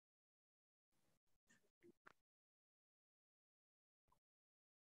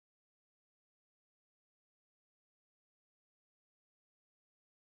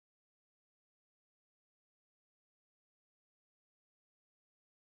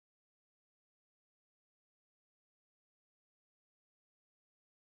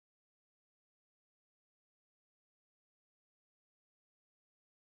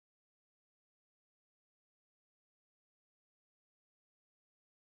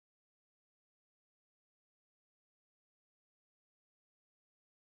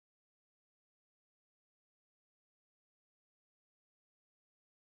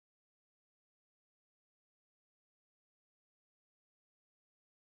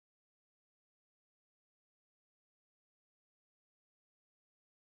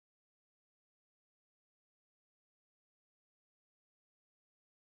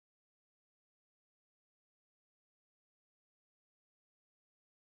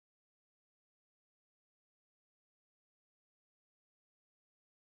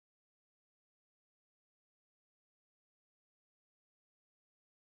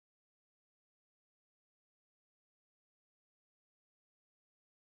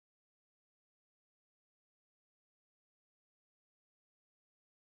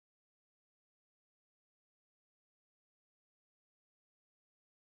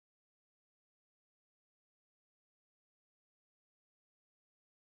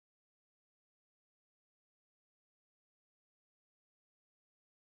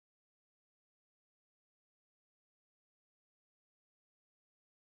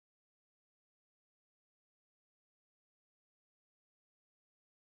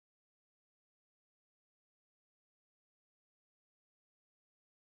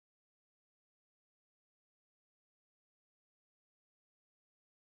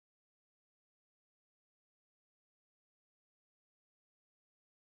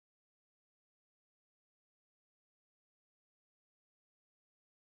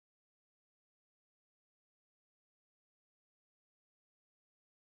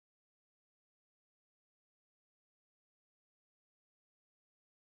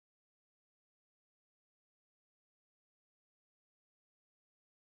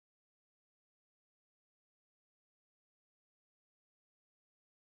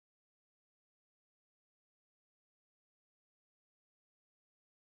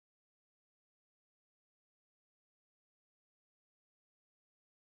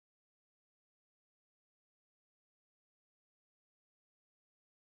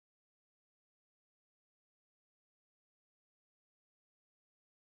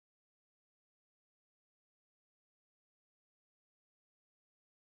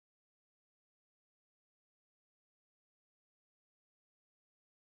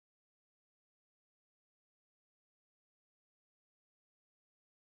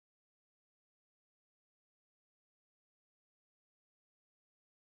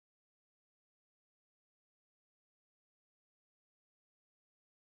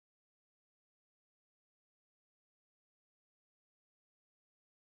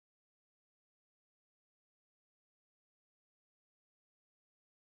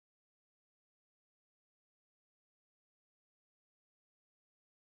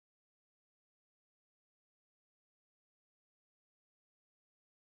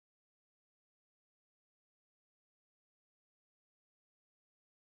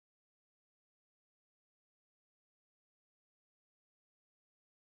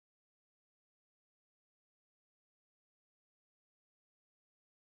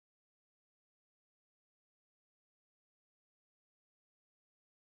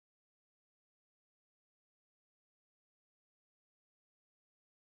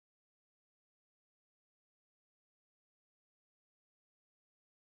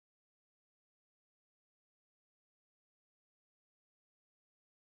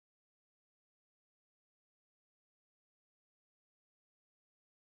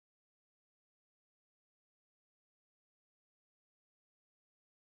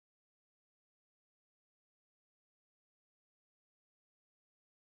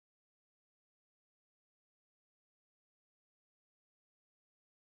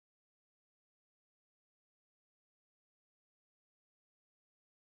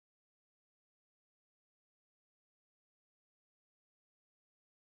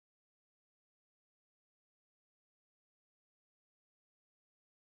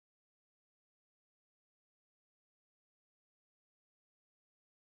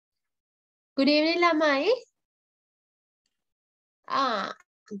Good evening, Lamai.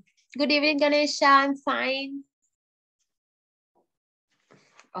 Good evening, Ganesha. I'm fine.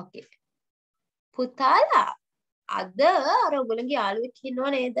 Okay. පුතාලා අද අර ඔයගොල්ලන්ගේ යාළුවෙක් ඉන්නව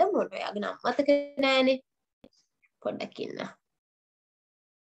නේද මොන ඔයාගේ නම මතක නෑනේ පොඩ්ඩක් ඉන්න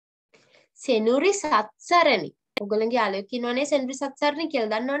සෙනුරි සත්සරණි ඔයගොල්ලන්ගේ යාළුවෙක් ඉන්නවනේ සෙනුරි සත්සරණි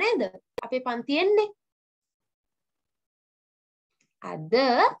කියලා දන්නව නේද අපේ පන්තියෙන්නේ අද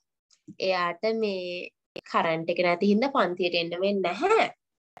එයාට මේ කරන්ට් එක නැති හින්දා පන්තියට එන්න වෙන්නේ නැහැ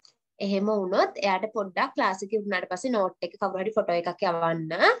එහෙම වුණොත් එයාට පොඩ්ඩක් ක්ලාස් එකේ වුණාට පස්සේ නෝට් එක කවුරු හරි ෆොටෝ එකක්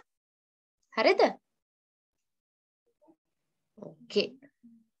යවන්න හරිද Okay.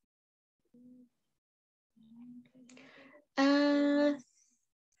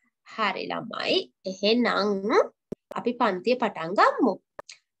 හරි ළමයි. එහෙනම් අපි පන්තිය පටන් ගමු.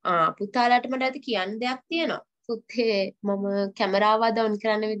 පුතාලාට මට අද කියන්න දෙයක් තියෙනවා. පුතේ මම කැමරාව අද ඔන්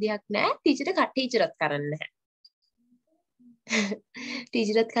කරන්න විදිහක් නැහැ. ටීචර්ත් කරන්නේ නැහැ.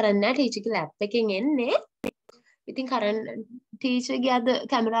 ටීචර්ත් කරන්නේ නැහැ. ටීචර්ගේ ලැප් එකෙන් එන්නේ. ඉතින් ටීචර්ගේ අද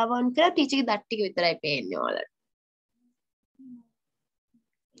කැමරාව ඔන් කරලා ටීචර්ගේ දත් ටික විතරයි පේන්නේ ඔයාලට.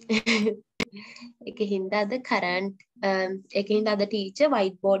 ඒකින්ද අද ඒකින්ද අද ටීචර්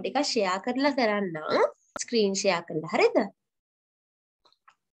white board එක share කරලා කරන්නම් screen share කරලා හරිද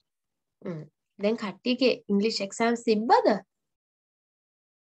දැන් කට්ටියගේ English exams තිබ්බද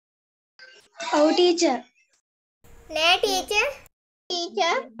ඔව් ටීචර් නෑ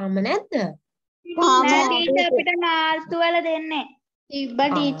ටීචර් අම නැද්ද නෑ ටීචර් අපිට මාර්තු වල දෙන්නේ තිබ්බ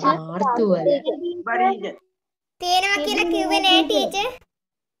ටීචර් මාර්තු වල තියෙනවා කියලා කිව්වේ නෑ ටීචර්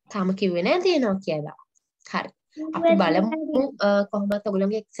තාම කිව්වේ නෑ තියෙනවා කියලා හරි අපි බලමු කොහොමද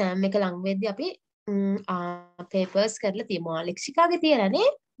ඔයගොල්ලෝගේ එක්සෑම් එක ලඟ වෙද්දී අපි papers කරලා තියමු ලෙක්සිකාගේ තියලානේ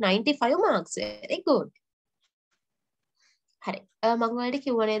 95 marks very good හරි මම ඔයාලට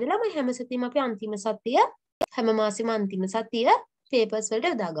කිව්ව නේද ළමයි හැම සතියෙම අපි අන්තිම සතිය හැම මාසෙම අන්තිම සතිය papers වලට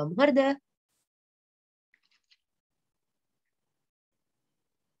යොදාගමු හරිද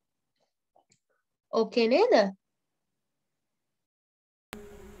ඕකේ නේද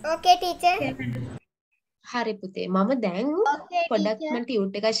ඕකේ ටීචර් හරි පුතේ මම දැන් පොඩ්ඩක් මම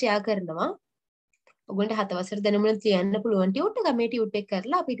ටියුට් එක ෂෙයා කරනවා. ඔයගොල්ලන්ට 7 වසර දැනුමෙන් ලියන්න පුළුවන් ටියුට් එක මේ ටියුට් එක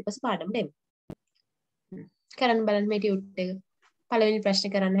කරලා අපි ඊට පස්සේ පාඩම දෙමු. කරන්න බලන්න මේ ටියුට් එක. පළවෙනි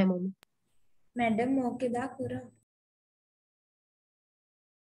ප්‍රශ්නේ කරන්න හැමෝම. මැඩම් ඕකේ දා කරා.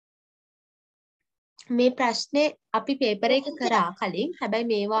 මේ ප්‍රශ්නේ අපි පේපර් එක කරා කලින්.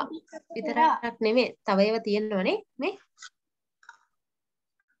 හැබැයි මේවා විතරක් නෙමෙයි. තව ඒවා තියෙනවනේ මේ.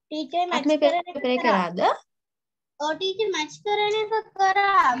 ටීචර් මැච් පේපර් එක කරාද? ඔව් ටීචර් මැච් කරන එක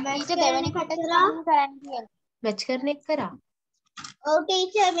කරා මැච් දෙවෙනි කට කරන්න කියලා මැච් කරන එක කරා. ඔව්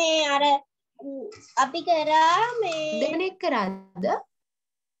ටීචර් මේ අර අපි කරා මේ දෙවෙනි එක කරාද?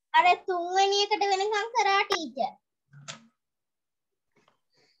 අර තුන්වෙනි එකට වෙනකම් කරා ටීචර්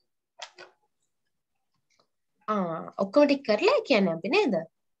ඔක්කොම ටික කරලා කියන්නේ අපි නේද?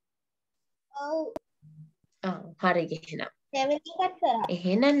 ඔව් හරි එහෙනම්. දෙවෙනි එකත් කරා.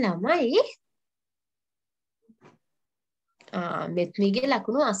 එහෙනම් ළමයි මෙත්මිගේ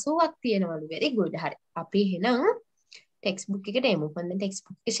ලකුණු 80ක් තියෙනවලු. very good. හරි. අපි එහෙනම් ටෙක්ස්ට් බුක් එකට එමු. මම දැන් ටෙක්ස්ට්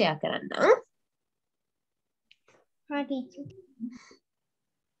බුක් එක ෂෙයා කරන්නම්. හා ටීචර්.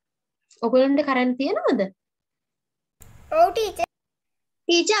 ඔයගොල්ලන්ට කරන් තියෙනවද? ඔව් ටීචර්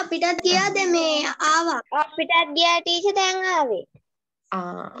ටීචර් අපිටත් ගියාද මේ ආවා. අපිටත් ගියා ටීචර් දැන් ආවේ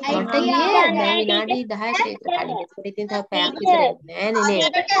මට ගියේ දැන් විනාඩි 10කට විතර කලින්. ඒකට ඉතින් තව පැයක් විතර නෑ නේ.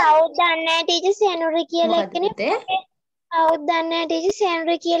 කවුද දන්නේ නැහැ ටීචර් සෙනුරි කියලා එක්කෙනෙක් කවුද දන්නේ නැහැ ටීචර්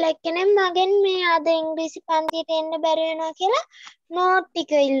සෙනුරි කියලා එක්කෙනෙක් මගෙන් මේ අද ඉංග්‍රීසි පන්තියට එන්න බැරි වෙනවා කියලා නෝට්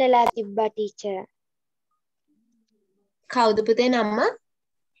ටික ඉල්ලලා තිබ්බා ටීචර් කවුද පුතේ නම?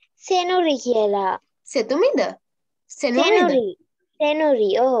 සෙනුරි කියලා සෙතුමිද?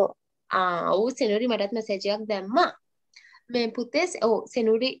 සෙනුරි ඔව් ඔව් සෙනුරි මටත් මැසේජ් එකක් දැම්මා. මේ පුතේ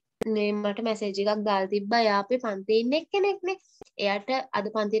සෙනුරි මේ මට මැසේජ් එකක් දාලා තිබ්බා. එයා අපේ පන්තියේ ඉන්න එක්කෙනෙක්නේ. එයාට අද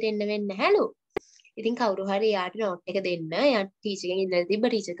පන්තියට එන්න වෙන්නේ නැහැලු. ඉතින් කවුරු හරි එයාට නෝට් එක දෙන්න. එයා ටීචර්ගෙන් ඉල්ලලා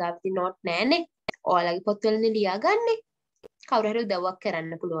තිබ්බා. ටීචර් ගාව ඉතින් නෝට් නැහැනේ. ඔයාලගේ පොත්වලනේ ලියාගන්නේ. කවුරු හරි උදව්වක්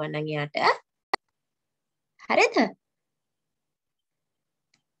කරන්න පුළුවන් නම් එයාට. හරිද?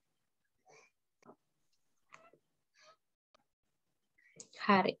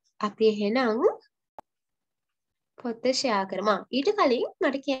 හරි. අපි එහෙනම් පොත ෂෙයා කරමු. ඊට කලින්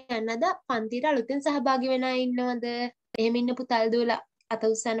මට කියන්න අද පන්තියට අලුතෙන් සහභාගී වෙන අය ඉන්නවද? එහෙම ඉන්න පුතල් දුවලා අත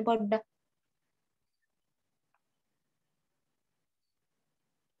උස්සන්න පොඩ්ඩක්.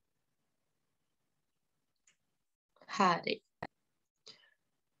 හරි.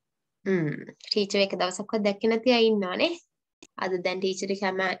 ටීචර් එක දවසක්වත් දැක්කේ නැති අය ඉන්නවනේ. අද දැන් ටීචර්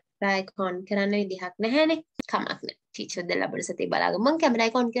කැමරා එක ඔන් කරන්න විදිහක් නැහැනේ. කමක් නැහැ. ටීචර් දැන් ලබන සතියේ බලාගමු. මම කැමරා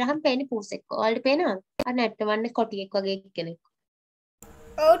එක ඔන් කරාම පේන්නේ පූසෙක්. ඔයාලට පේනවද? අර නැට්ටවන්නේ කොටියෙක් වගේ කෙනෙක්.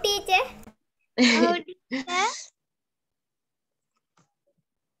 ඔව් ටීචර්.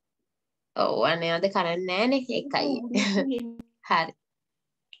 ඔව් අනේ අද කරන්නේ නැහනේ ඒකයි. හරි.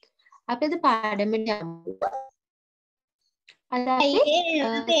 අපි අද පාඩමට යමු. අද අපි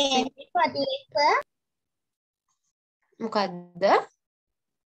මොකද්ද?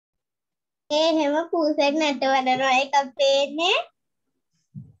 එහෙම පූසෙක් නැට වඩනවා එකක් පේන්නේ.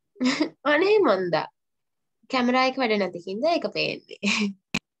 අනේ මන්දා. කැමරා එක වැඩ නැති හින්දා ඒක පේන්නේ.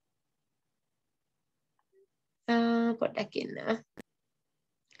 පොඩ්ඩක් ඉන්න.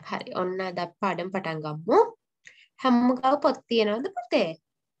 හරි ඔන්න අද පාඩම් පටන් ගමු. හැමෝම ගාව පොත් තියනවද පුතේ?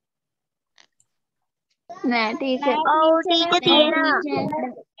 නෑ ටීචර්. ඔව් ටීචර් තියෙනවා.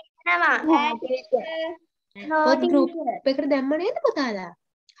 පොත් ගෲප් එකට දැම්ම නේද පුතාලා?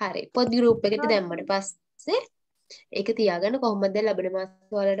 හරි. පොත් ගෲප් එකට දැම්මට පස්සේ ඒක තියාගන්න කොහොමද ලැබෙන මාස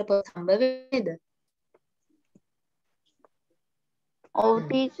වලට පොත් හම්බ වෙන්නේද? ඔව්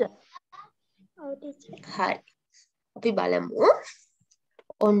ටීචර්. හරි. අපි බලමු.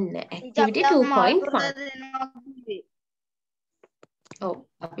 ඔන්න activity 2.1. ඔව්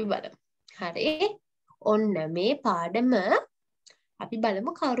අපි බලමු. හරි. ඔන්න මේ පාඩම අපි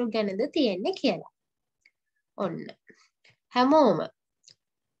බලමු කවුරු ගැනද තියෙන්නේ කියලා. ඔන්න. හැමෝම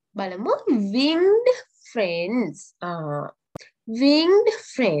බලමු winged friends. winged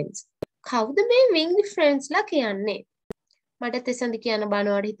friends. කවුද මේ winged friends ලා කියන්නේ? මට තෙසඳ කියන්න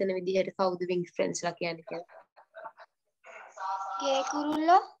බනවාට හිතන විදිහට කවුද winged friends ලා කියන්නේ කියලා. ගේ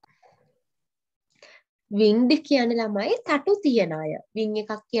කුරුල්ලෝ. winged කියන්නේ ළමයි තටු තියන අය. wing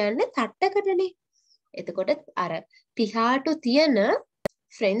එකක් කියන්නේ තට්ටකටනේ. එතකොට අර පිහාටු තියෙන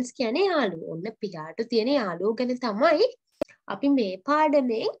friends කියන්නේ යාළුවෝ. ඔන්න පිහාටු තියෙන යාළුවෝ ගැන තමයි අපි මේ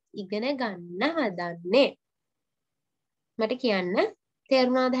පාඩමේ ඉගෙන ගන්න හදන්නේ. මට කියන්න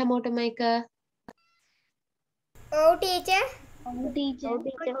තේරුණාද හැමෝටම එක? ඔව් ටීචර්.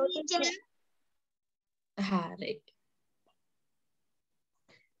 හරි.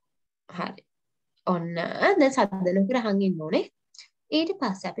 හරි. ඔන්න දැන් සද්දනක රහන් ඉන්න ඕනේ. ඊට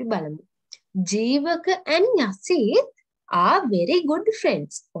පස්සේ අපි බලමු. Jivaka and යසිත් are very good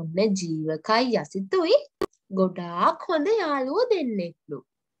friends. ඔන්න ජීවකයි යසිතුයි ගොඩාක් හොඳ යාළුවෝ දෙන්නෙක්ලු.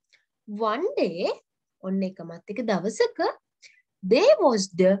 One day ඔන්න එකමත් එක දවසක they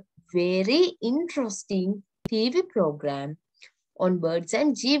watched a very interesting TV program on birds and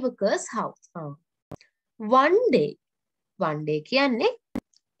ජීවක's house. One day කියන්නේ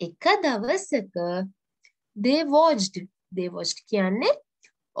එක දවසක they watched කියන්නේ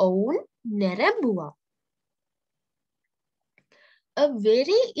ඔවුන් නැරඹුවා a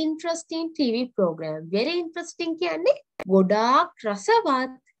very interesting TV program. Very interesting කියන්නේ ගොඩාක්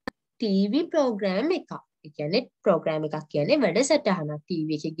රසවත් TV program එකක්. ඒ කියන්නේ program එකක් කියන්නේ වැඩසටහනක්. TV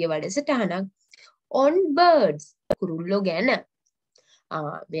එකේ වැඩසටහනක් on birds. කුරුල්ලෝ ගැන.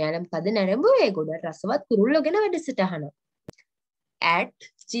 මෙයාලා මොකද නැරඹුවේ? ගොඩක් රසවත් කුරුල්ලෝ ගැන වැඩසටහනක්. at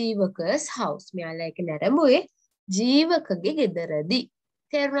ජීවක's house. මෙයාලා ඒක නැරඹුවේ ජීවකගේ ගෙදරදී.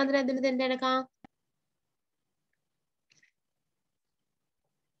 තේරුණාද නැද්ද මෙතෙන්ට එනකම්?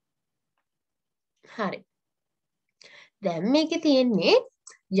 හරි. දැන් මේකේ තියෙන්නේ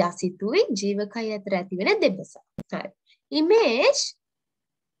යසිතුයි ජීවකයි අතර ඇති වෙන දෙබස. හරි.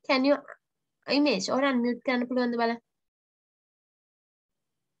 image or unmute කරන්න පුළුවන්ද බලන්න?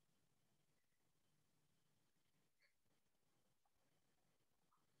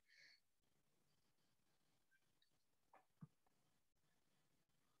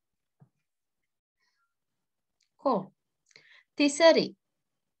 කො තිසරි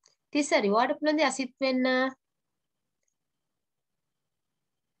ඔයාලට පුළුවන්ද යසිත් වෙන්න?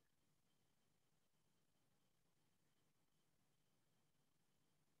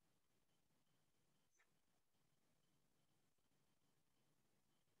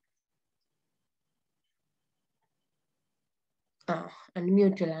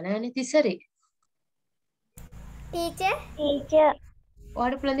 unmute වෙලා නැහැනේ තිසරි. ටීචර්.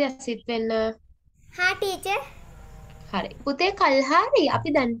 ඔයාලට පුළුවන්ද යසිත් වෙන්න? හා ටීචර්. හරි. පුතේ කල්හාරි අපි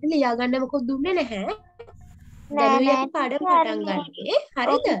දැන්ට ලියාගන්න මොකද දුන්නේ නැහැ. දැනුයි අපි පාඩම පටන් ගන්නේ.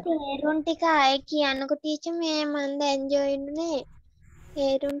 හරිද? තේරුම් ටික ආයේ කියන්නකො ටීචර් මේ මම දැන් ජොයින් උනේ.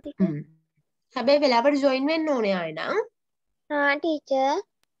 තේරුම් ටික. හැබැයි වෙලාවට ජොයින් වෙන්න ඕනේ ආයෙ නම්. හා ටීචර්.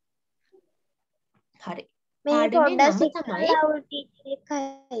 හරි. මේ පොඩ්ඩක් සික්කලා ටීචර්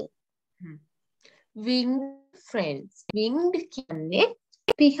එකයි. winged friends. winged කියන්නේ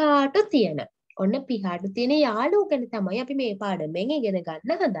පිහාටු තියෙන. ඔන්න පිහාටු තියෙන යාළුවෝ ගැන තමයි අපි මේ පාඩමෙන් ඉගෙන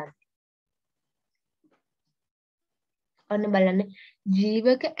ගන්න හදන්නේ. ඔන්න බලන්න.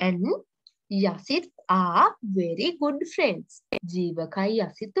 Jivaka and යසිත් are very good friends. ජීවකයි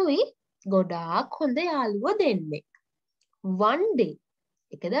යසිතුයි ගොඩාක් හොඳ යාළුවෝ දෙන්නෙක්. One day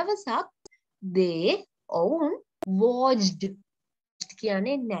එක දවසක් they ඔවුන් watched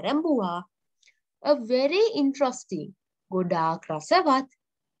කියන්නේ නැරඹුවා a very interesting ගොඩාක් රසවත්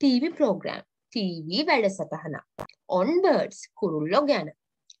TV program TV වැඩසටහනක් on birds කුරුල්ලෝ ගැන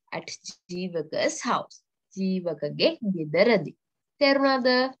at ජීවක's house ජීවකගේ ගෙදරදී. තේරුණාද?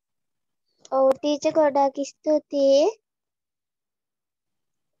 ඔව් ටීචර් ගොඩාක් ස්තුතියි.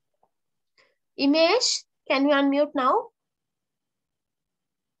 Imesh, can you unmute now?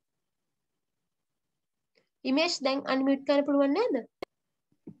 Imesh දැන් unmute කරන්න පුළුවන් නේද?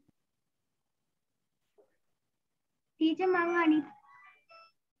 ටීචර් මම අනිත්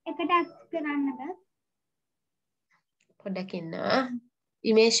එකට කරන්නද? පොඩ්ඩක් ඉන්න.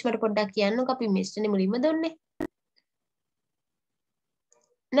 ඉමේෂ් මට පොඩ්ඩක් කියන්නකෝ අපි ඉමේෂ්නේ මුලින්ම දුන්නේ.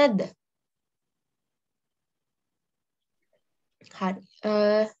 නැද්ද? හරි.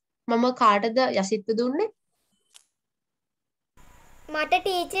 මම කාටද යසිත්ත දුන්නේ? මට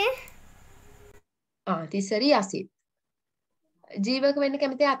ටීචර් තිසරි යසිත්. ජීවක වෙන්න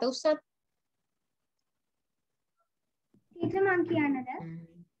කැමති අත උස්සන්න. ටීචර් මං කියන්නද?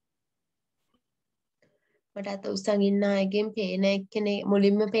 මට අත උස්සන් ඉන්න අයගෙන් පේන එක්කෙනේ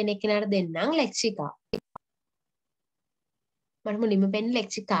මුලින්ම පේන එක්කෙනාට දෙන්නම් ලෙක්ෂිකා. මට මුලින්ම පේන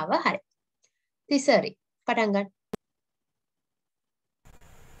ලෙක්ෂිකාව හරි. තිසරි පටන් ගන්න.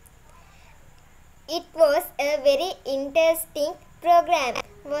 It was a very interesting program,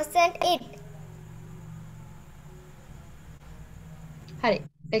 wasn't it? හරි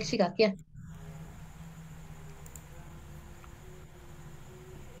ලෙක්ෂිකා කියන්න.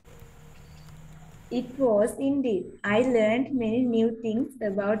 It was indeed. I learned many new things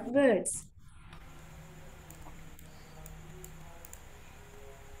about birds.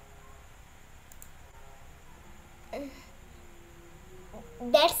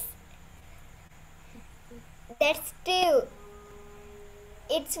 That's true.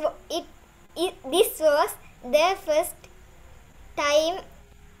 This was the first time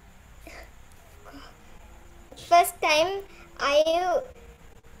I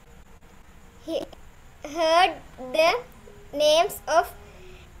heard the names of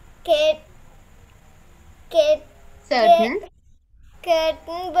certain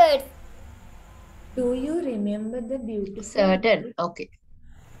curtain birds. Do you remember the beautiful? certain okay.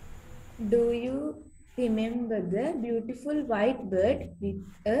 Do you remember the beautiful white bird with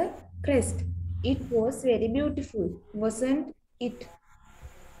a crest? It was very beautiful, wasn't it?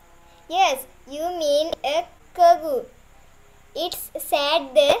 Yes, you mean a cuckoo. It's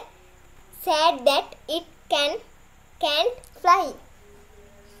sad that it can't fly.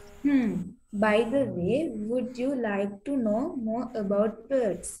 By the way, would you like to know more about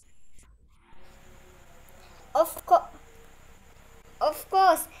birds? Of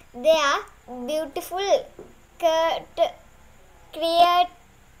course, they are beautiful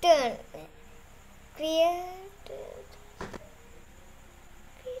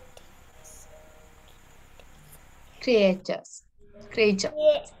creatures.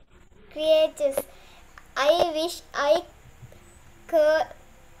 I wish I could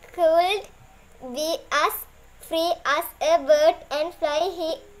be as free as a bird and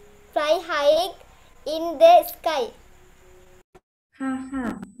fly high in the sky.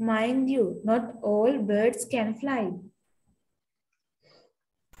 Mind you, not all birds can fly.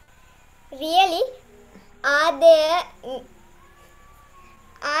 Really? Are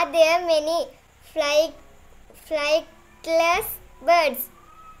there many flightless birds?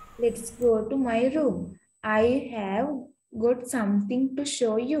 Let's go to my room. I have got something to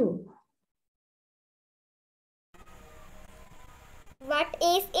show you. What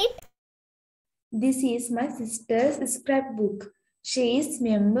is it? This is my sister's scrapbook. She is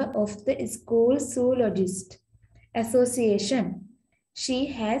member of the school zoologist association. She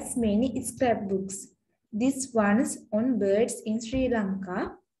has many scrapbooks. This one's on birds in Sri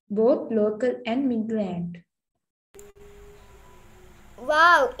Lanka, both local and migrant.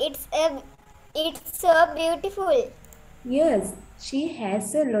 Wow, it's so beautiful. Yes, she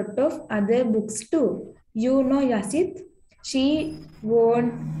has a lot of other books too. You know Yasit, she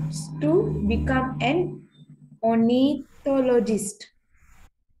wants to become an ornithologist.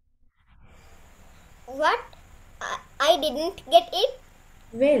 What? I didn't get it.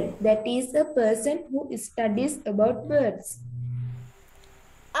 Well, that is a person who studies about birds.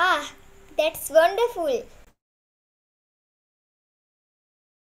 Ah, that's wonderful.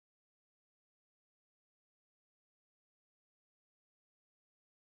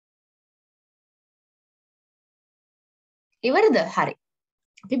 ඉවරද? හරි.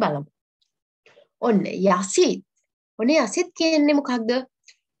 අපි බලමු. ඔන්න යසිත්. ඔන්න යසිත් කියන්නේ මොකක්ද?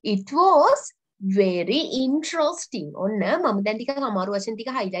 It was very interesting. ඔන්න මම දැන් ටිකක් අමාරු වචන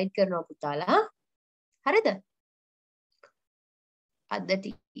ටික highlight කරනවා පුතාලා. හරිද? අද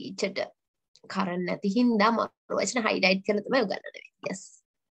ටීචර්ට කරන්න නැති හින්දා අමාරු වචන highlight කරලා තමයි උගන්වන්නේ. Yes.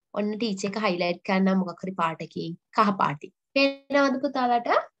 ඔන්න ටීචර් එක highlight කරනවා මොකක් හරි පාටකින් කහ පාටින්. පේනවද පුතාලාට?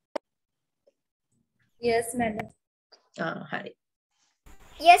 Yes, madam. හරි.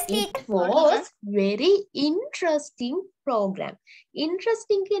 Yes, It was very interesting program.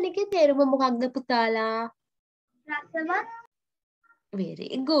 Interesting කියන එකේ තේරුම මොකක්ද පුතාලා? රසවත්. Very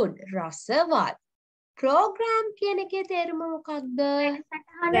good. රසවත්. Program කියන එකේ තේරුම මොකක්ද?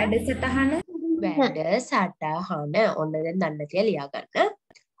 වැඩසටහන. වැඩසටහන. ඔන්න දැන් දන්න කියලා ලියා ගන්න.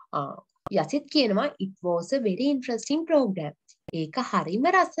 යසිත් කියනවා it was a very interesting program. ඒක හරිම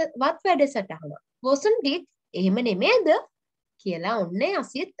රසවත් වැඩසටහනක්. wasn't it? එහෙම නෙමෙයිද? කියලා ඔන්න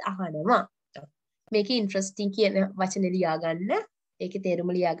යසිත් අහනවා. මේකේ interesting කියන වචනේ ලියා ගන්න. ඒකේ තේරුම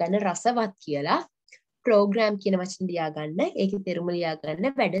ලියා ගන්න රසවත් කියලා. program කියන වචනේ ලියා ගන්න. ඒකේ තේරුම ලියා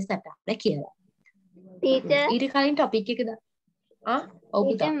ගන්න වැඩසටහන කියලා. ටීචර් ඊට කලින් topic එකද? ඔව්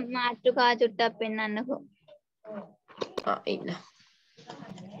පුතා. ටීචර් මාතෘකා චුට්ටක් පෙන්නන්නකෝ. ඉන්න.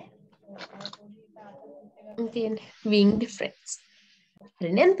 තියෙන winged friends.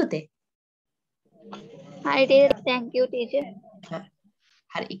 හරි නේද පුතේ? හරි ටීචර් thank you ටීචර්.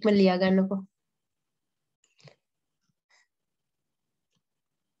 හරි ඉක්මන ලියා ගන්නකෝ.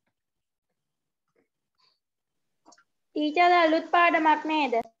 ටීචර් අලුත් පාඩමක්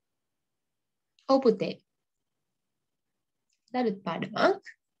නේද? ඔව් පුතේ. අලුත් පාඩමක්.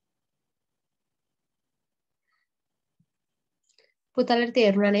 පුතාලට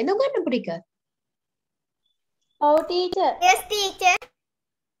තේරුණා නේද උගන්නපු ටික? ඔව් ටීචර්. Yes, teacher.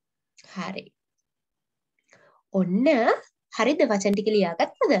 හරි. ඔන්න හරිද වචන ටික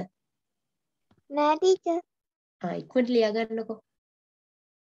ලියාගත්තද? නෑ ටීචර්. ඉක්මනට ලියා ගන්නකෝ.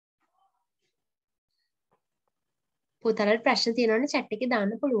 පුතාලට ප්‍රශ්න තියෙනවනේ chat එකේ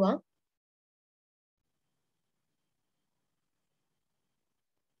දාන්න පුළුවන්.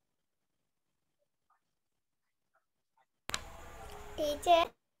 Teacher.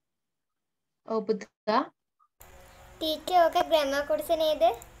 ඔව් පුතා. Teacher, ඔක grammar කොටස නේද?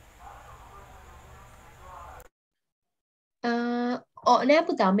 නෑ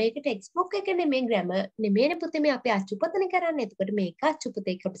පුතා මේක ටෙක්ස්ට් බුක් එක නෙමෙයි ග්‍රැමර් නෙමෙයිනේ පුතේ මේ අපි අච්චුපතනේ කරන්නේ. එතකොට මේක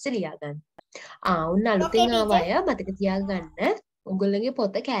අච්චුපතේ කොටස ලියා ගන්න. උන්න අලුතෙන් ආව අය මතක තියාගන්න. උගලගේ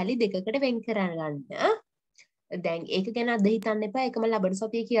පොත කෑලි දෙකකට වෙන් කරගන්න. දැන් ඒක ගැන අද හිතන්න එපා. ඒකම ලබන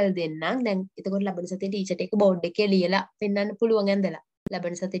සතියේ කියලා දෙන්නම්. දැන් එතකොට ලබන සතියේ ටීචර්ට ඒක බෝඩ් එකේ ලියලා පෙන්නන්න පුළුවන් ඇන්දලා.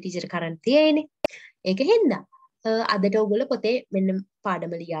 ලබන සතියේ ටීචර් කරන් තියෙන්නේ. ඒක හින්දා අදට ඔයගොල්ලෝ පොතේ මෙන්න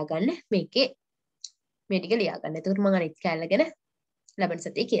පාඩම ලියා ගන්න. මේකේ මේ ටික ලියා ගන්න. එතකොට මම අනිත් කෑල්ල ගැන ලබන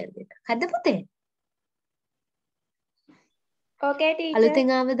සතියේ කියලා දෙන්න. හරිද පුතේ? ඕකේ ටීචර්.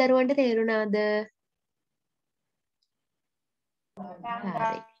 අලුතෙන් ආව දරුවන්ට තේරුණාද?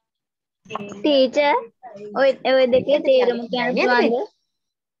 හරි. ටීචර් ඔය දෙකේ තේරුම කියන්න පුළුවන්ද?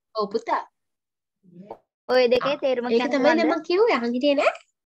 ඔව් පුතා. ඔය දෙකේ තේරුම ඒක කියන්න තමයි දැන් පුළුවන්ද? මම කිව්වේ අහන් හිටියේ නෑ.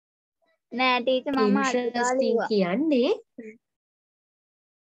 නෑ ටීචර් මම ඉන්ට්‍රස්ටිං කියන්නේ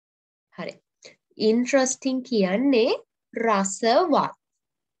හරි. ඉන්ට්‍රස්ටිං කියන්නේ රසවත්.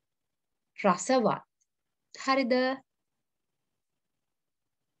 රසවත්. හරිද?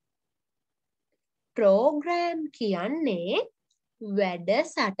 ප්‍රෝග්‍රෑම් කියන්නේ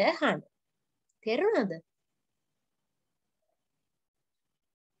වැඩසටහන. තේරුණාද?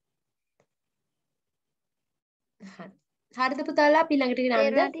 හරි. හරිද පුතාලා අපි ළඟට යන්න?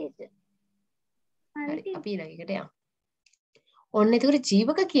 තේරුණා ටීචර්. හරි අපි ඊළඟට යමු. ඔන්න එතකොට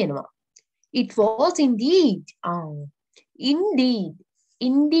ජීවක කියනවා. It was indeed. Indeed.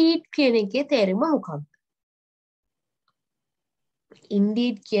 Indeed කියන එකේ තේරුම මොකක්ද?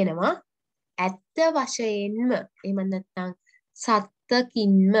 Indeed කියනවා ඇත්ත වශයෙන්ම එහෙම නැත්නම්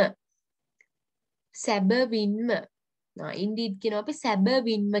සත්තකින්ම සැබවින්ම. Indeed කියනවා අපි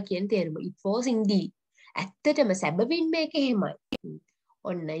සැබවින්ම කියන තේරුම. It was indeed. ඇත්තටම සැබවින්ම මේක එහෙමයි.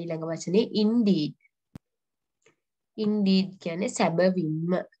 ඔන්න ඊළඟ වචනේ indeed. Indeed කියන්නේ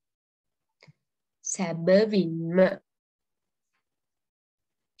සැබවින්ම. සැබවින්ම.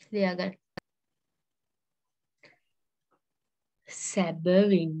 ලියා ගන්න.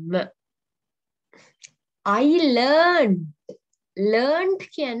 සැබවින්ම. I learned. Learned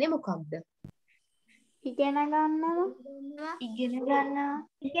කියන්නේ මොකක්ද? ඉගෙන ගන්නවා. ඉගෙන ගන්නවා.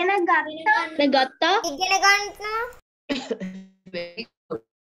 ගත්තා. ඉගෙන ගන්නවා. Very good.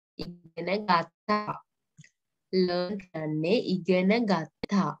 ඉගෙන ගත්තා. learn කියන්නේ ඉගෙන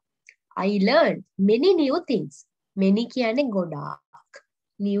ගත්තා. I learned many new things. many කියන්නේ ගොඩාක්.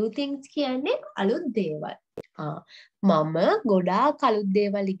 new things කියන්නේ අලුත් දේවල්. මම ගොඩාක් අලුත්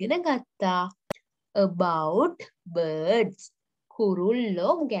දේවල් ඉගෙන ගත්තා. about birds.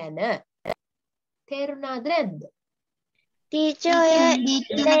 කුරුල්ලෝ ගැන. තේරුණාද නැද්ද? ටීචර් ඔය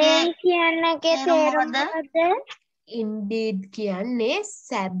then කියන්නගේ තේරුම මොකද්ද? indeed කියන්නේ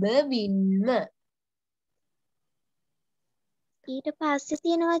සැබවින්ම. ඊට පස්සේ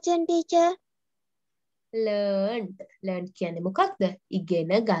තියෙන වචන ටීචර් learned කියන්නේ මොකක්ද?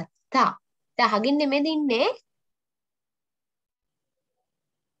 ඉගෙන ගත්තා. දැන් අහගෙන නෙමෙයි ඉන්නේ.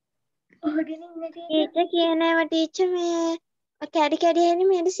 ටීචර් කියනවා ටීචර් මේ කැඩි කැඩි එන්නේ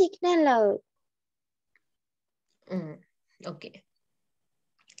මේක සිග්නල් આવුත්. ඕකේ.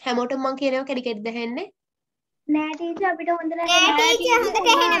 හැමෝටම මම කියනවා කැඩි කැඩි දහෙන්නේ. නෑ ටීචර් අපිට හොඳ නැහැ. නෑ ටීචර්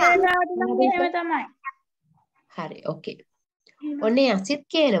හොඳට ඇහෙනවා. හරි ඕකේ. ඔන්නේ අසිත්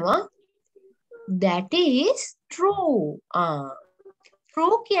කියනවා that is true.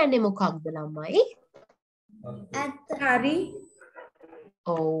 true කියන්නේ මොකක්ද ළමයි? ඇත්ත. හරි.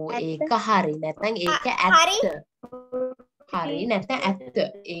 ඔව් ඒක හරි. නැත්නම් ඒක ඇත්ත. හරි නැත්නම් ඇත්ත.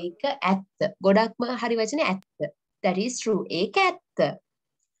 ඒක ඇත්ත. ගොඩක්ම හරි වචනේ ඇත්ත. that is true. ඒක ඇත්ත.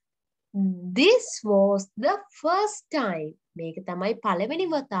 this was the first time. මේක තමයි පළවෙනි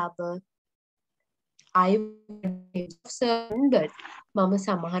වතාව. I මම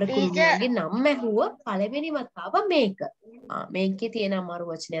සමහර කුරුල්ලන්ගේ නම් ඇහුව පළවෙනි වතාව මේක. මේකේ තියෙන අමාරු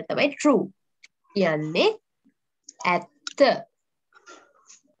වචනය තමයි true. කියන්නේ ඇත්ත.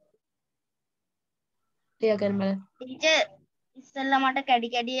 ලියගන්න බලන්න. ටීචර් ඉස්සෙල්ලා මට කැඩි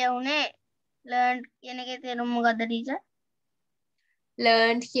කැඩි යවුනේ learn කියන එකේ තේරුම මොකද්ද ටීචර්?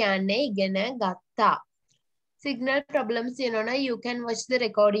 learned කියන්නේ ඉගෙන ගත්තා. signal problems තියෙනවනම් you can watch the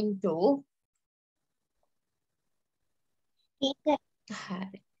recording too. Teacher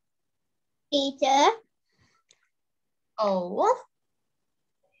හරි. ටීචර් ඔව්.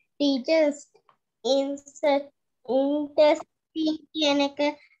 ටීචර්ස් ඉන්ටරෙස්ටිං කියන එක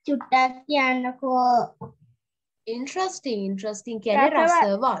චුට්ටක් කියන්නකෝ. interesting කියන්නේ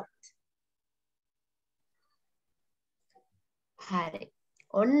රසවත්. හරි.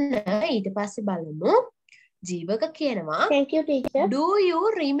 ඔන්න ඊට පස්සේ බලමු. ජීවක කියනවා thank you teacher. do you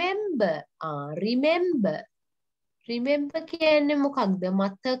remember? remember කියන්නේ මොකක්ද?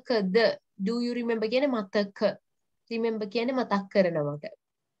 මතකද? do you remember කියන්නේ මතක. remember කියන්නේ මතක් කරනවට.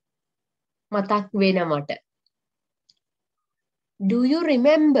 මතක් වෙනවට. do you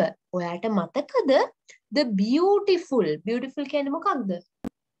remember? ඔයාට මතකද? the beautiful කියන්නේ මොකක්ද?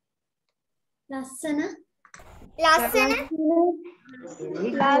 ලස්සන. ලස්සන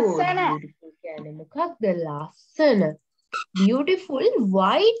කියන්නේ මොකක්ද? ලස්සන. beautiful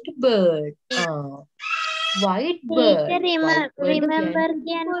white bird. white bird.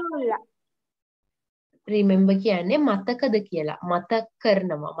 remember කියන්නේ මතකද කියලා. මතක්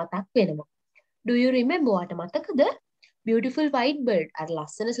කරනවා, මතක් වෙනවා. do you remember? ඔයාට මතකද? beautiful white bird. අර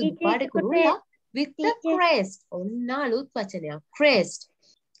ලස්සන සුදු පාට කුරුල්ලා with the crest. ඔන්න අලුත් වචනයක්.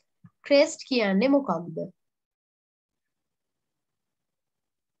 crest කියන්නේ මොකක්ද?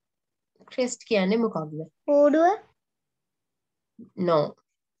 crest කියන්නේ මොකක්ද? කෝඩුව. no.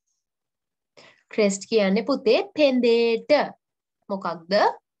 crest කියන්නේ පුතේ පෙන්දේට. මොකක්ද?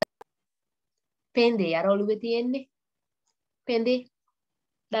 පෙන්දේ අර ඔළුවේ තියෙන්නේ. පෙන්දේ.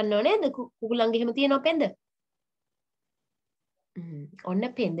 දන්නව නේද? කුකුලන්ගේ එහෙම තියෙනවා පෙන්ද? ඔන්න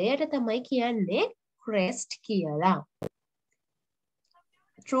පෙන්දයට තමයි කියන්නේ crest කියලා.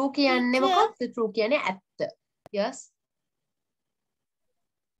 true කියන්නේ මොකක්ද? true කියන්නේ ඇත්ත. yes.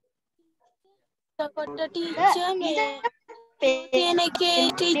 කොට ටීචර් මේ කියන එකේ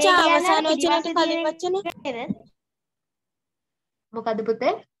ටීචර් අවසාන වචනයට කලින් වචන මොකද්ද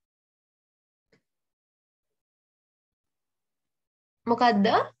පුතේ? මොකද්ද?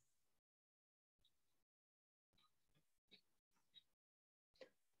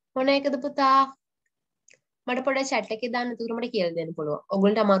 මොන එකද පුතා? මට පොඩ්ඩක් chat එකේ දාන්න. එතකොට මට කියලා දෙන්න පුළුවන්.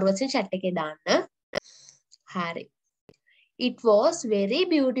 ඔයගොල්ලන්ට අමාරු වචන chat එකේ දාන්න. හරි. It was very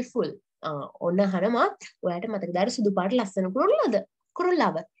beautiful. ඔන්න අහනවා. ඔයාලට මතකද අර සුදු පාට ලස්සන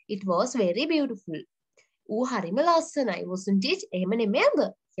කුරුල්ලව? It was very beautiful. ඌ හරිම ලස්සනයි. wasn't it? එහෙම නෙමෙයිද?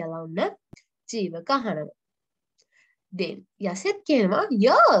 කියලා ඔන්න ජීවක අහනවා. then යසෙත් කියනවා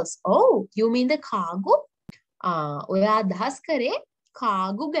yes. oh you mean the cargo? ඔයා අදහස් කරේ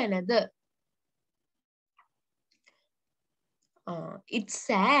කාගු ගැනද? it's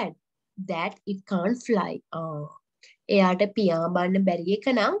sad that it can't fly. එයාට පියාඹන්න බැරි එක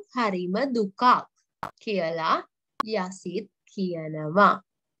නම් හරිම දුකක් කියලා යසිත් කියනවා.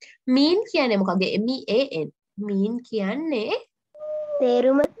 mean කියන්නේ මොකක්ද? mean කියන්නේ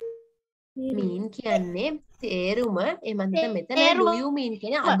තේරුම. mean කියන්නේ තේරුම එහෙම නැත්නම් මෙතන do you mean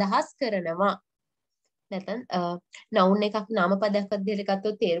කියන්නේ අදහස් කරනවා. නැත්නම් noun එකක් නාමපදයක් විදිහට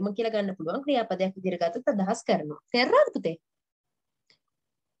ගත්තොත් තේරුම කියලා ගන්න පුළුවන්. ක්‍රියාපදයක් විදිහට ගත්තොත් අදහස් කරනවා. තේරුණාද පුතේ?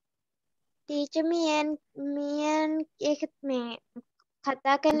 ටීචර් මියන් ඒක මේ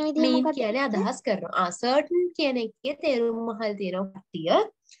කතා කරන විදිහ mean මොකක්ද? කියන්නේ අදහස් කරනවා. certain කියන එකේ තේරුම අහලා තියෙනවා කට්ටිය.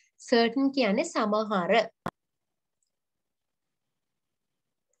 certain කියන්නේ සමහර.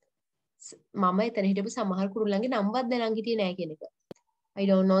 මම එතන හිටපු සමහර කුරුල්ලන්ගේ නම්වත් දැනන් හිටියේ නෑ කියන එක. I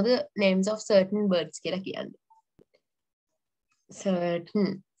don't know the names of certain birds කියලා කියන්නේ. certain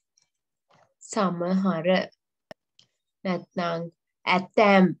සමහර නැත්නම්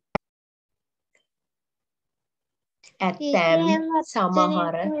ඇතැම්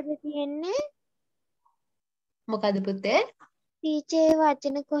සමහර තියෙන්නේ මොකද පුතේ? ටීචර්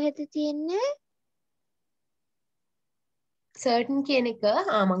වචන කොහෙද තියෙන්නේ? certain කියන එක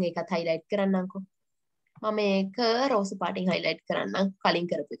මම ඒකත් highlight කරන්නම්කෝ. මම ඒක රෝස පාටින් highlight කරන්නම් කලින්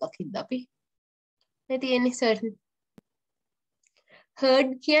කරපු එකක් හින්දා අපි. මේ තියෙන්නේ certain. heard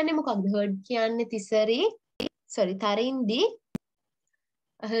කියන්නේ මොකක්ද? heard කියන්නේ තිසරි තරින්දි.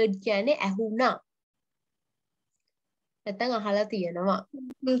 heard කියන්නේ ඇහුණා. නැත්නම් අහලා තියෙනවා.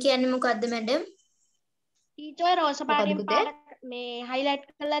 කියන්නේ මොකද්ද මැඩම්? ටීචර් රෝස පාටින් මේ highlight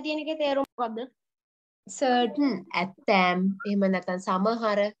කරලා තියෙන එකේ තේරුම මොකද්ද? certain ඇතැම් එහෙම නැත්නම්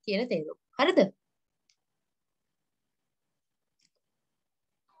සමහර කියන තේරුම. හරිද?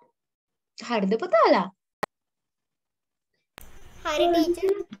 හරිද පුතාලා? හරි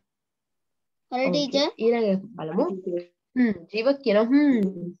ටීචර්. හරි ටීචර්. ඊළඟ බලමු. ජීවක් කියනවා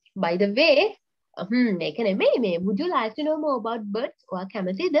by the way මේක නෙමෙයි මේ would you like to know more about birds? ඔයා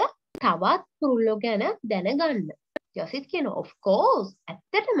කැමතිද තවත් කුරුල්ලෝ ගැන දැනගන්න? යසිත් කියනවා of course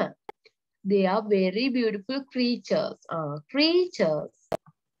ඇත්තටම. They are very beautiful creatures.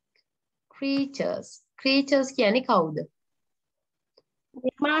 Creatures කියන්නේ කවුද?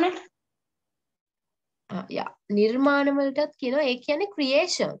 නිර්මාණ. නිර්මාණ වලටත් කියනවා ඒ කියන්නේ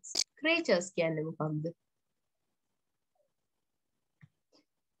creations. Creatures කියන්නේ මොකක්ද?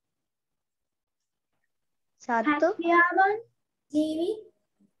 සත්තු ජීවි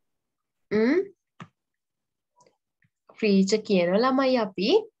creature කියන ළමයි අපි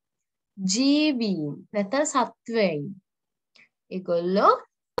ජීවීන් නැත්නම් සත්වයින්. ඒගොල්ලෝ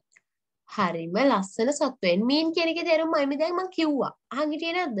හරිම ලස්සන සත්වයින්. mean කියන එකේ තේරුම මම දැන් මම කිව්වා. අහන්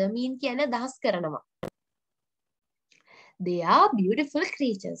හිටියේ නැද්ද? mean කියන්නේ අදහස් කරනවා. They are beautiful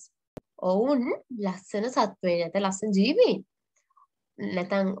creatures. ඔවුන් ලස්සන සත්වයින් නැත්නම් ලස්සන ජීවීන්.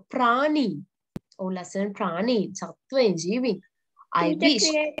 නැත්නම් ප්‍රාණීන්. ඔවුන් ලස්සන ප්‍රාණීන්, සත්වයින්, ජීවීන්. I wish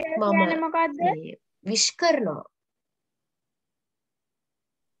wish කරනවා.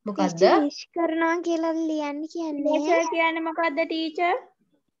 මොකද්ද? විශ් කරනවා කියලා ලියන්න කියන්නේ. ටීචර් කියන්නේ මොකද්ද ටීචර්?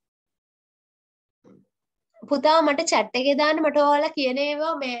 පුතා මට chat එකේ දාන්න මට ඔයාලා කියන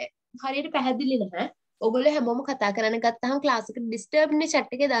ඒවා මේ හරියට පැහැදිලි නැහැ. ඔයගොල්ලෝ හැමෝම කතා කරන්න ගත්තාම ක්ලාස් එකට ඩිස්ටර්බ් නේ chat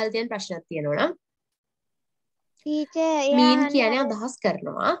එකේ දාලා තියෙන ප්‍රශ්නක් තියෙනවා නම්. ටීචර් mean කියන්නේ අදහස්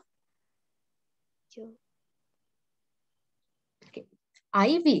කරනවා.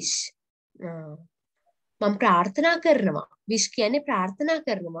 I wish මම ප්‍රාර්ථනා කරනවා. wish කියන්නේ ප්‍රාර්ථනා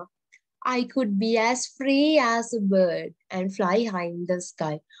කරනවා. I could be as free as a bird and fly high in the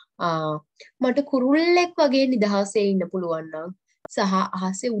sky. මට කුරුල්ලෙක් වගේ නිදහසේ ඉන්න පුළුවන් නම් සහ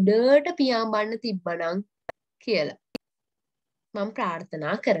අහසේ උඩට පියාඹන්න තිබ්බනම් කියලා මම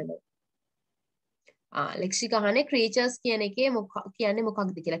ප්‍රාර්ථනා කරනවා. ලෙක්සික අහන්නේ creatures කියන එකේ කියන්නේ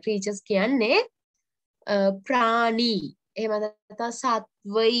මොකක්ද කියලා. creatures කියන්නේ ප්‍රාණී එහෙම නැත්නම්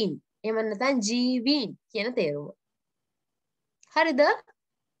සත්වයින් එහෙම නැත්නම් ජීවීන් කියන තේරුම. හරිද?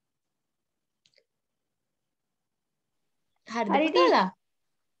 හරිද පුතාලා?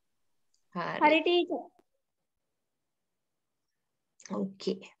 හරි ටීචර්.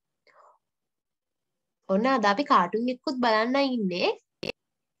 ඕකේ. ඔන්න අද අපි කාටුන් එක්කුත් බලන්න ඉන්නේ.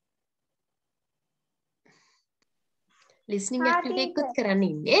 listening activity එක්කුත් කරන්න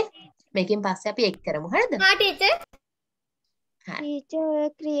ඉන්නේ. මේකෙන් පස්සේ අපි එක් කරමු. හරිද? හා ටීචර්. ටීචර්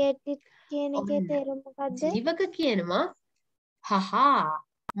ක්‍රියේටිව් කියන එකේ තේරුම මොකද්ද? ජීවක කියනවා haha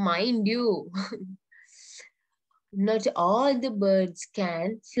mind you not all the birds can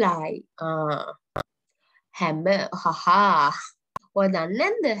fly. හැම haha ඔය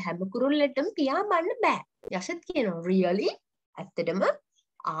දන්නේ නැද්ද හැම කුරුල්ලෙටම පියාඹන්න බෑ. යසත් කියනවා really ඇත්තටම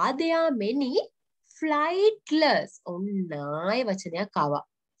are there many flightless. ඔන්නයි වචනයක් ආවා.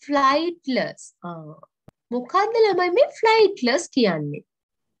 flightless. මොකද්ද ළමයි මේ flightless කියන්නේ?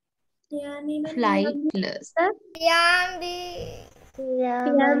 flightless.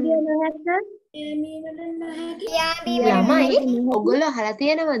 ළමයි ඔයගොල්ලෝ අහලා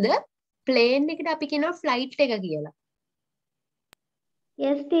තියෙනවද ප්ලේන් එකට අපි කියනවා ෆ්ලයිට් එක කියලා.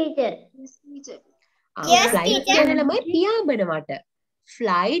 Yes, teacher. ෆ්ලයිට් කියන ළමයි පියාඹනවට.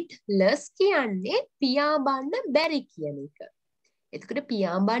 ෆ්ලයිට්ලස් කියන්නේ පියාඹන්න බැරි කියන එක. එතකොට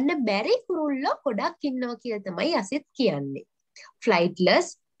පියාඹන්න බැරි කුරුල්ලෝ ගොඩක් ඉන්නවා කියලා තමයි අසිත් කියන්නේ. ෆ්ලයිට්ලස්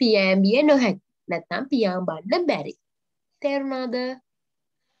පියාඹිය නොහැකි. නැත්නම් පියාඹන්න බැරි. තේරුණාද?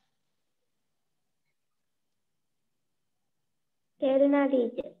 තේරුණා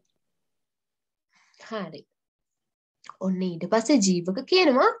teacher. හරි. ඔන්න ඊට පස්සේ ජීවක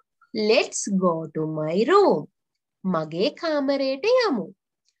කියනවා let's go to my room. මගේ කාමරයට යමු.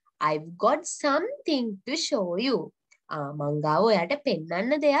 I've got something to show you. මං ගාව ඔයාට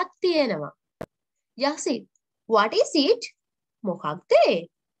පෙන්වන්න දෙයක් තියෙනවා. Yasit, what is it? මොකක්ද ඒ?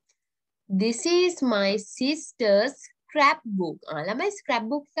 This is my sister's scrapbook. ළමයි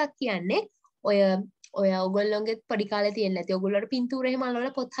scrapbook එකක් කියන්නේ ඔය ඔයගොල්ලෝගේ පොඩි කාලේ තියෙන නැති ඔයගොල්ලෝට පින්තූර එහෙම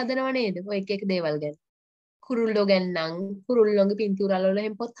අලවලා පොත් හදනව නේද? ඔය එක දේවල් ගැන. කුරුල්ලෝ ගැන නම් කුරුල්ලෝගේ පින්තූර අලවලා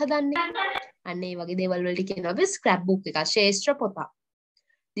එහෙම පොත් හදන්නේ. අන්න ඒ වගේ දේවල් වලට කියනවා අපි scrapbook එක. ශ්‍රේෂ්ඨ පොතක්.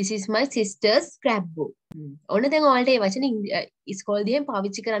 This is my sister's scrapbook. ඔන්න දැන් ඔයාලට මේ වචන ඉස්කෝලේදී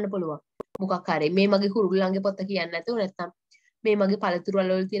පාවිච්චි කරන්න පුළුවන්. මොකක් හරි මේ මගේ කුරුල්ලන්ගේ පොත කියන්නේ නැතුව නැත්තම් මේ මගේ පළතුරු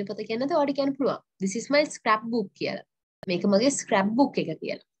වල තියෙන පොත කියන්නේ නැතුව ඔයාලට කියන්න පුළුවන්. This is my scrapbook කියලා. මේක මගේ scrapbook එක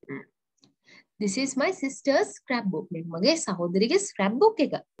කියලා. This is my sister's scrapbook. මේක මගේ සහෝදරියගේ scrapbook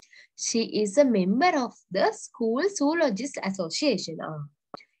එක. She is a member of the school zoologist association.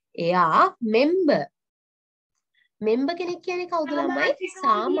 එයා member. member කෙනෙක් කියන්නේ කවුද ළමයි?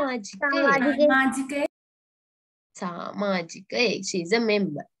 සමාජිකයෙක්. She is a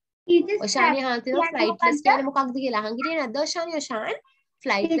member. ඔෂානි අහලා තියෙනවා flightless කියන්නේ මොකක්ද කියලා. අහන් හිටියේ නැද්ද ඔෂානි? ඔෂාන්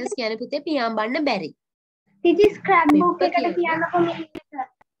flightless කියන්නේ පුතේ පියාඹන්න බැරි. teacher scrapbook එකට කියන්නකො meaning එක.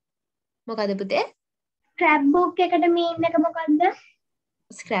 මොකද පුතේ? scrapbook එකට meaning එක මොකද්ද?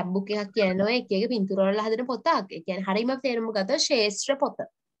 scrapbook එකක් කියන්නේ එක එක පින්තූර වල හදන පොතක්. ඒ කියන්නේ හරියම තේරුම ගත්තොත් ශේෂ්ත්‍ර පොත.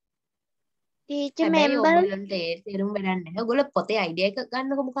 teacher member තේරුම් වැඩක් නැහැ. ඔයගොල්ලෝ පොතේ අයිඩියා එක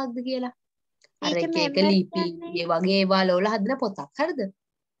ගන්නකො මොකක්ද කියලා. අර එක එක ලිපි ඒ වගේ ඒවා වල හදන පොතක්. හරිද?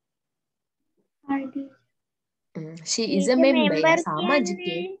 හරි. she is a member.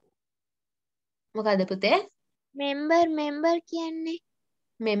 සමාජිකයෙක්. මොකද පුතේ? member කියන්නේ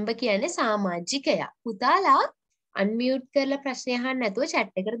member කියන්නේ සමාජිකයා. පුතාලා unmute කරලා ප්‍රශ්න අහන්න නැතුව chat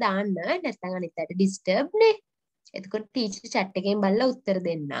එකට දාන්න. නැත්නම් අනිත් අයට disturb නේ. එතකොට teacher chat එකෙන් බලලා උත්තර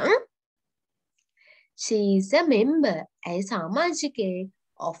දෙන්නම්. She is a member. ඇය සමාජිකයෙක්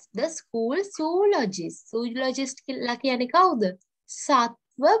of the school zoologist. zoologist කියලා කියන්නේ කවුද?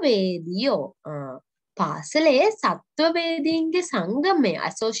 සත්වවේදියෝ. පාසලේ සත්වවේදීන්ගේ සංගමය.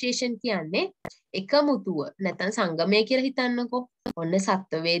 association කියන්නේ එකමුතුව. නැත්නම් සංගමය කියලා හිතන්නකෝ. ඔන්න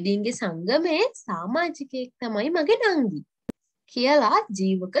සත්වවේදීන්ගේ සංගමේ සමාජිකයෙක් තමයි මගේ නංගි කියලා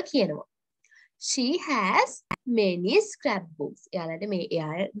ජීවක කියනවා. She has many scrapbooks. එයාලට මේ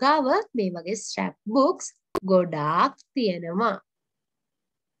එයා ගාව මේ වගේ scrapbooks ගොඩාක් තියෙනවා.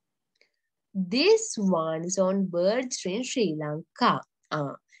 This one's on birds in Sri Lanka.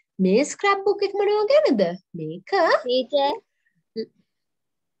 මේ scrapbook එක මොනවා ගැනද? මේක teacher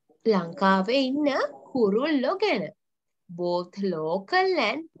ලංකාවේ ඉන්න කුරුල්ලෝ ගැන. both local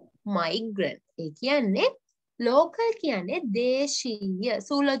and migrant. ඒ කියන්නේ local කියන්නේ දේශීය.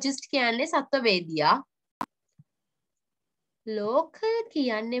 zoologist කියන්නේ සත්වවේදියා. local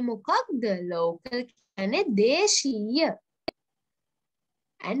කියන්නේ මොකක්ද? local කියන්නේ දේශීය.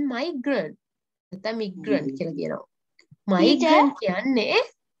 and migrant. නැත්නම් migrant කියලා කියනවා. migrant කියන්නේ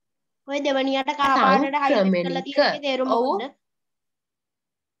ඔය දෙවනියට කපාටට highlight කරලා තියෙන තේරුම මොකද්ද?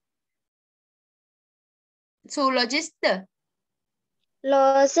 zoologist.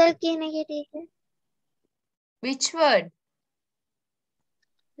 local කියන එක teacher which word?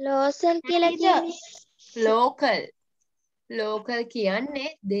 local කියලා කියන්නේ local කියන්නේ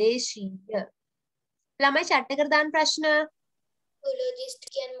දේශීය. ළමයි chat එකට දාන්න ප්‍රශ්න. zoologist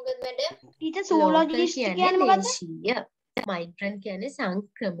කියන්නේ මොකක්ද madam? teacher zoologist කියන්නේ මොකද්ද? දේශීය. migrant කියන්නේ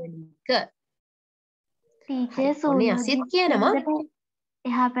සංක්‍රමණික. teacher ඔනේ අසිත් කියනවා.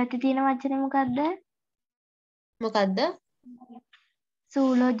 එහා පැත්තේ තියෙන වචනේ මොකද්ද? මොකද්ද?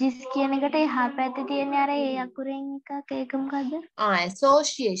 zoologist කියන එකට එහා පැත්තේ තියෙන අර ඒ අකුරෙන් එකක් ඒක මොකද්ද?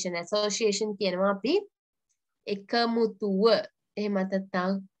 association කියනවා අපි එකමුතුව. එහෙම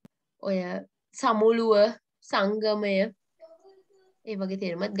නැත්නම් ඔය සමුළුව සංගමය ඒ වගේ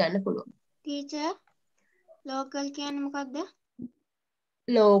තේරුමක් ගන්න පුළුවන්. teacher local කියන්නේ මොකද්ද?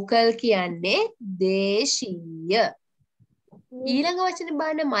 local කියන්නේ දේශීය. ඊළඟ වචනේ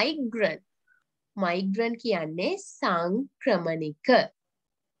බලන්න migrant. migrant කියන්නේ සංක්‍රමණික.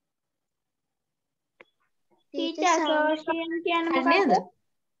 teacher association කියන්නේ නේද?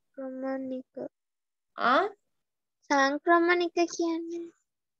 සංක්‍රමණික කියන්නේ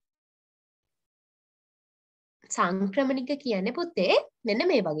සංක්‍රමණික කියන්නේ පුතේ මෙන්න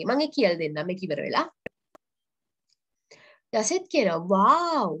මේ වගේ මම කියලා දෙන්නම් මේක ඉවර වෙලා දසෙත්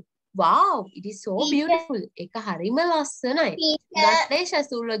කියනවා wow it is so beautiful ඒක හරිම ලස්සනයි ගණේෂ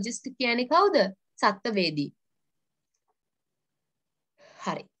zoologist කියන්නේ කවුද සත්ත්වවේදී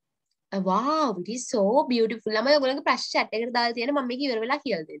හරි wow it is so beautiful ළමයි ඔයගොල්ලෝගේ ප්‍රශ්න chat එකට දාලා තියෙන මම මේක ඉවර වෙලා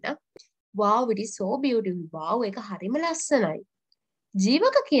කියලා දෙන්නම් wow it is so beautiful wow ඒක හරිම ලස්සනයි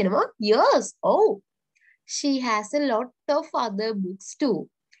ජීවක කියනවා yes oh she has a lot of other books too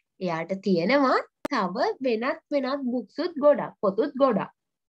එයාට තියෙනවා තව වෙනත් books උත් ගොඩක් පොතුත් ගොඩක්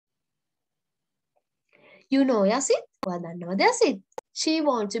you know Yasit ඔයා දන්නවද Yasit she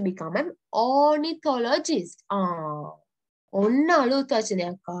wants to become an ornithologist ඔන්න අලුත්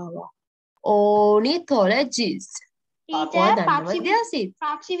වචනයක් ආවා ornithologist ඔයා දන්නවද Yasit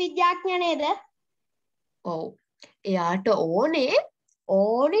පක්ෂි විද්‍යාඥයා නේද ඔව් එයාට ඕනේ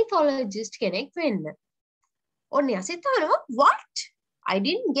ornithologist කෙනෙක් වෙන්න ඔන්න Yasit අහනවා what I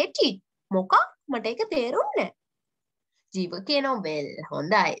didn't get it මොකක් මට ඒක තේරුන්නේ නැහැ ජීව කියනවා well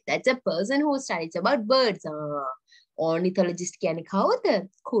හොඳයි that's a person who studies about birds ornithologist කියන්නේ කවුද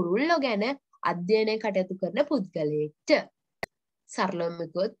කුරුල්ලෝ ගැන අධ්‍යයනය කටයුතු කරන පුද්ගලයෙක්ට සරලවම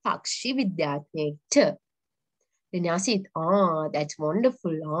කිව්වොත් පක්ෂි විද්‍යාඥයෙක්ට then Yasit that's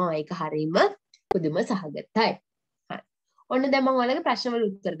wonderful ඒක හරීම පුදුම සහගතයි හරි ඔන්න දැන් මම ඔයාලගේ ප්‍රශ්න වල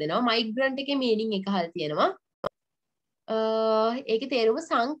උත්තර දෙනවා migrant එකේ meaning එක අහලා තියෙනවා ඒකේ තේරුම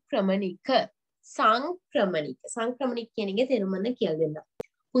සංක්‍රමණික කියන එකේ තේරුම මම කියලා දෙන්නම්.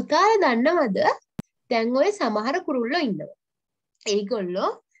 පුතාලා දන්නවද? දැන් ඔය සමහර කුරුල්ලෝ ඉන්නවා. ඒගොල්ලෝ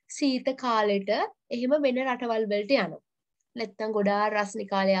සීත කාලෙට එහෙම වෙන රටවල් වලට යනවා. නැත්තම් ගොඩාක් රස්නි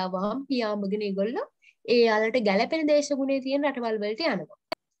කාලය ආවම පියාඹගෙන ඒගොල්ලෝ ඒ යාලට ගැළපෙන දේශගුණේ තියෙන රටවල් වලට යනවා.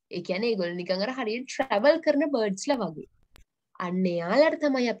 ඒ කියන්නේ ඒගොල්ලෝ නිකන් අර හරියට travel කරන birdsලා වගේ. අන්න යාලට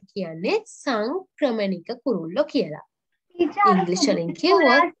තමයි අපි කියන්නේ සංක්‍රමණික කුරුල්ලෝ කියලා. English වලින්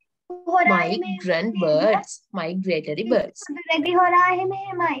කිව්වොත් migrant birds migratory birds රෙදි හොරා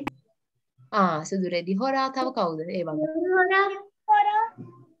එහෙමයි සුදු රෙදි හොරා තව කවුද ඒ වගේ හොරා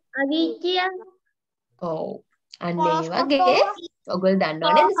අවිච්චිය ඔව් අන්න ඒ වගේ ඔයගොල්ලෝ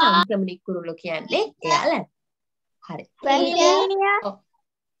දන්නවනේ සංක්‍රමණික කුරුල්ලෝ කියන්නේ එයාලා හරි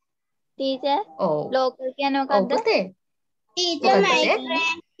ටීචර් ඔව් ලෝකල් කියන්නේ ඔව් මොකද්ද පුතේ ටීචර්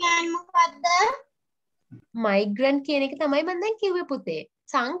මයිග්‍රේන්ට් කියන්නේ මොකද්ද migrant කියන එක තමයි මම දැන් කිව්වේ පුතේ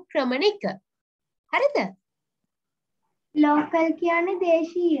සංක්‍රමණික හරිද ලෝකල් කියන්නේ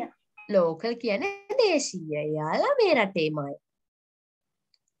දේශීය ලෝකල් කියන්නේ දේශීය යාලා මේ රටේමයි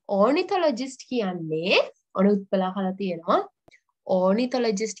ornithologist කියන්නේ උත්පලා අහලා තියෙනවා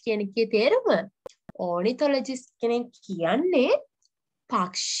ornithologist කියන එකේ තේරුම ornithologist කෙනෙක් කියන්නේ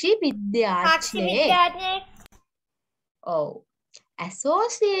පක්ෂි විද්‍යාඥයෙක් ඔව්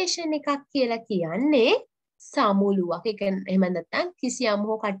association එකක් කියලා කියන්නේ සමුළුවක් එක එහෙම නැත්නම් කිසියම්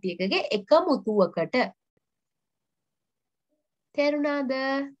හෝ කට්ටියකගේ එකමුතුවකට තේරුණාද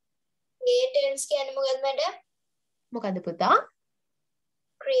ඒ ටර්ම්ස් කියන්නේ මොකක්ද මැඩම් මොකද්ද පුතා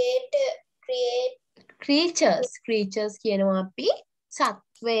creatures කියනවා අපි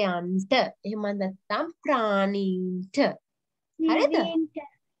සත්වයන්ට එහෙම නැත්නම් ප්‍රාණීන්ට හරිද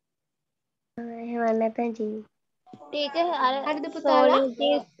එහෙම නැත්නම් ජීවි ටීචර් අර හරිද පුතාලා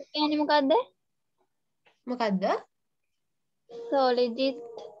zoologist කියන්නේ මොකද්ද මොකද්ද zoologist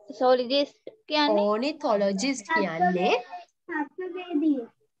කියන්නේ ornithologist කියන්නේ සත්වවේදී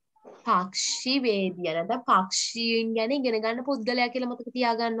පක්ෂි වේදියා නැත්නම් පක්ෂීන් ගැන ඉගෙන ගන්න පුද්ගලයා කියලා මතක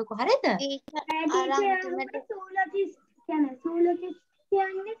තියාගන්නකො හරිද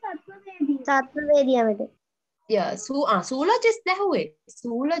සත්වවේදියා මෙතන zoologist දැහුවේ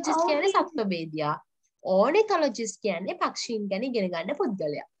zoologist කියන්නේ සත්වවේදියා ornithologist කියන්නේ පක්ෂීන් ගැන ඉගෙන ගන්න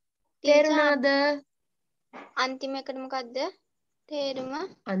පුද්ගලයා තේරුණාද අන්තිම එකට මොකද්ද තේරුම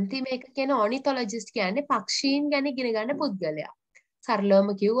අන්තිම එක කියන ornithologist කියන්නේ පක්ෂීන් ගැන ඉගෙන ගන්න පුද්ගලයා සරලවම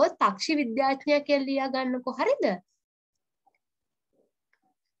කිව්වොත් පක්ෂි විද්‍යාඥයා කියලා ලියා ගන්නකො හරිද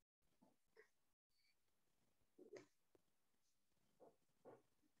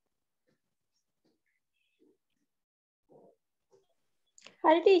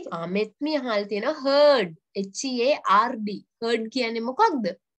හරි ටීචර් මෙත්මි අහලා තියෙනවා herd HEARD herd කියන්නේ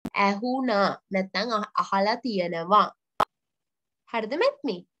මොකක්ද ඇහුණා නැත්නම් අහලා තියෙනවා හරිද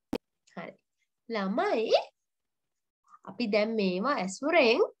මෙත්මි හරි ළමයි අපි දැන් මේවා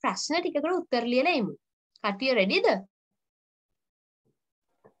ඇසුරෙන් ප්‍රශ්න ටිකකට උත්තර ලියලා ඉමු කට්ටිය රෙඩිද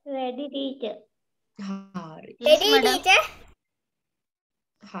රෙඩි ටීචර් හරි රෙඩි ටීචර්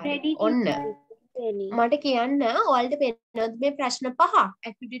හරි ඔන්න මට කියන්න ඔයාලට පේනවද මේ ප්‍රශ්න පහ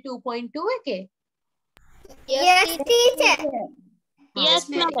activity 2.2 එකේ? Yes, teacher. Yes,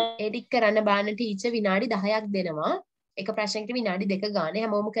 ma'am. Edit කරන්න බලන්න ටීචර් විනාඩි 10ක් දෙනවා. එක ප්‍රශ්නයකට විනාඩි 2 ගානේ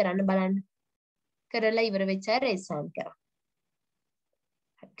හැමෝම කරන්න බලන්න. කරලා ඉවර වෙච්ච අය රේස් හෑන්ඩ් කරා.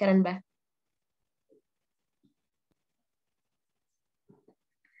 කරන්න බෑ.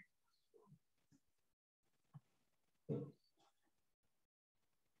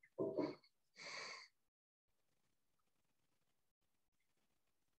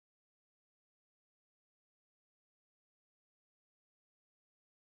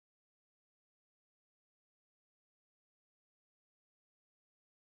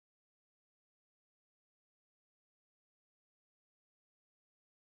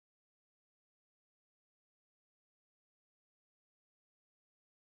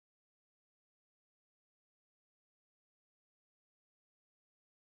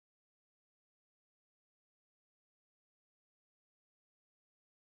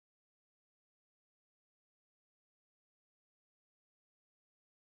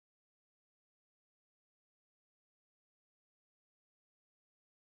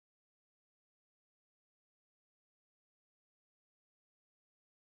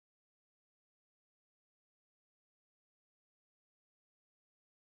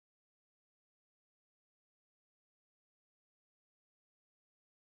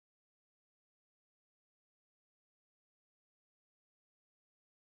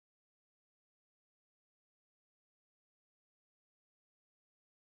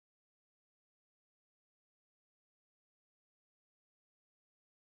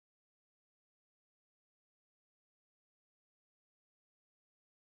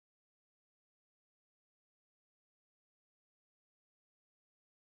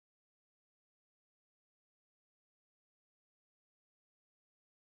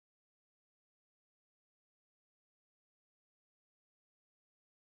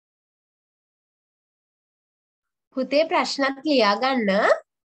 පුතේ ප්‍රශ්නත් ලියා ගන්න.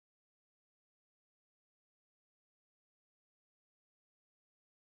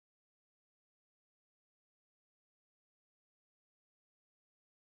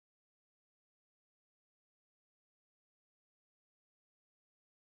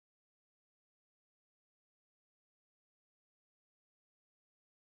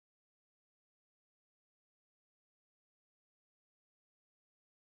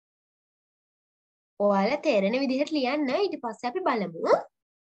 ඔයාලා තේරෙන විදිහට ලියන්න. ඊට පස්සේ අපි බලමු.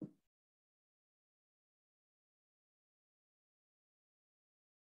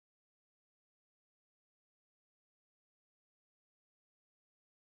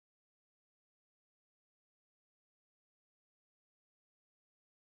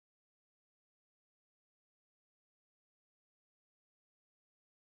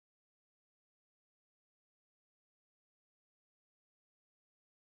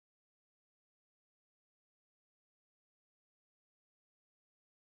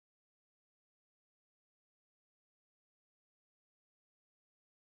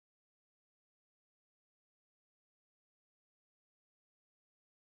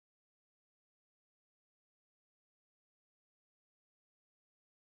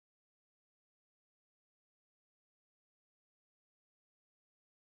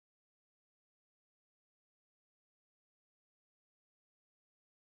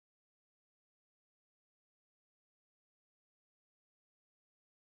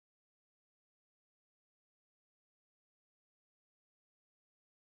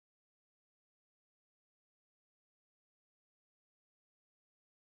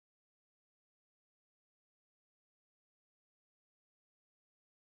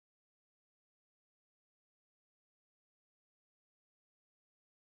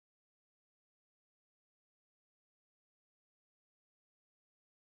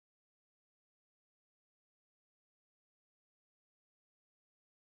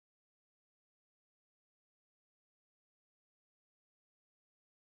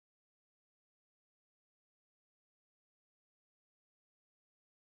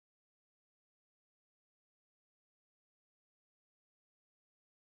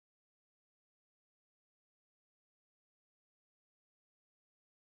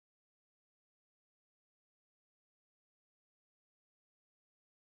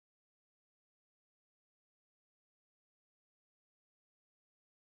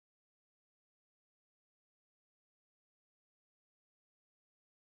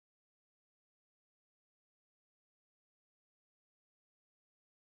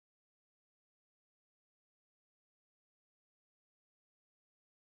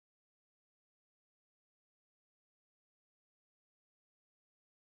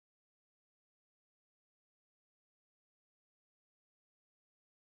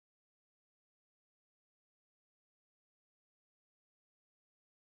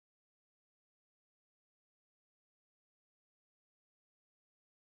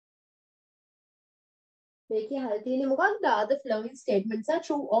 මේකේ අහලා තියෙන්නේ මොකක්ද? The following statements are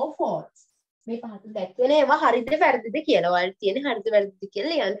true or false. මේ පහත දැක්වෙන ඒවා හරිද වැරදිද කියලා. ඔයාලට තියෙන්නේ හරිද වැරදිද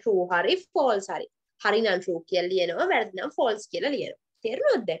කියලා ලියන්න. true හරි false හරි. හරි නම් true කියලා ලියනවා, වැරදි නම් false කියලා ලියනවා.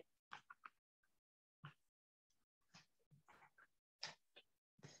 තේරුණාද දැන්?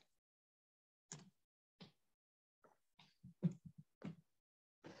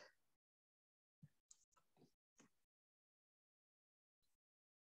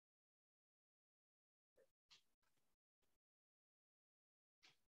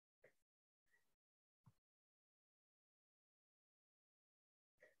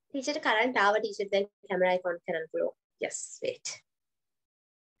 ටීචර් කරන්ට් ආව ටීචර් දැන් කැමරා එක ඔන් කරන්න පුළුවන්. yes wait.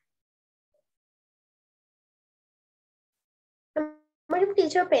 මට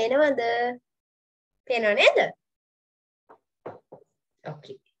ටීචර් පේනවද? පේනව නේද?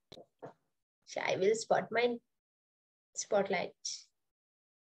 okay. so I will spot my spotlight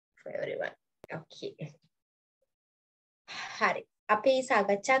for everyone. okay. හරි. අපි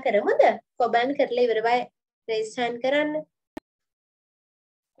සාකච්ඡා කරමුද? කොබන් කරලා ඉවර වෙයි raise hand කරන්න.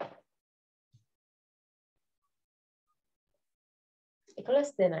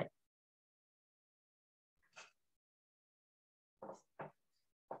 Nicholas then I.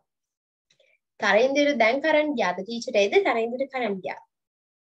 Tarendra then current yeah, the teacher day the Tarendra current yeah.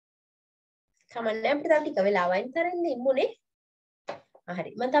 Come on, never that take away lava and Tarendra Mune.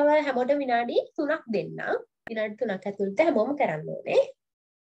 Ahari Matawa Hamota Vinadi, Tunak then now. Vinad Tunakatul, the Hamom Karandone.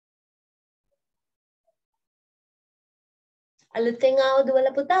 අලුතෙන් ආව දුවල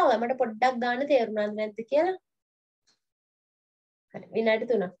පුතා ඔයාමට පොඩ්ඩක් දාන්න තේරුණාද නැද්ද කියලා? හරි විනාඩි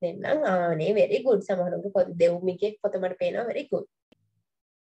 3ක් දෙන්නම්. ආනේ very good. සමහරවිට පොත දෙවුමිකේ පොත මට පේනවා very good.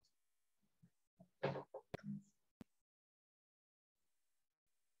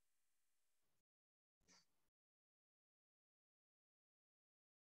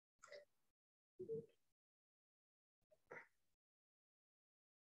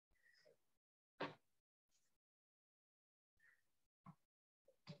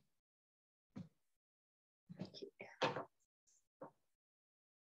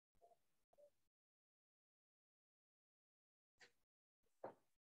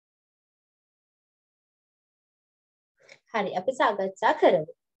 හරි අපි සාකච්ඡා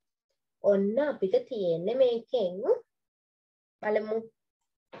කරමු. ඔන්න අපිට තියෙන්නේ මේකෙන් බලමු.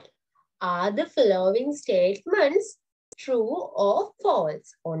 Are the following statements true or false?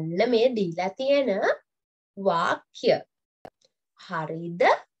 ඔන්න මේ දීලා තියෙන වාක්‍ය හරිද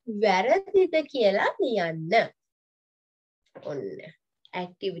වැරදිද කියලා ලියන්න. ඔන්න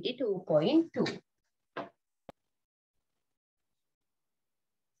activity 2.2.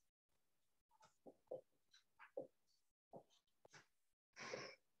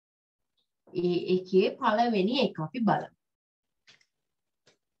 එකේ පළවෙනි එක අපි බලමු.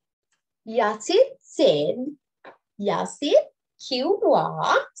 Yasid said Yasid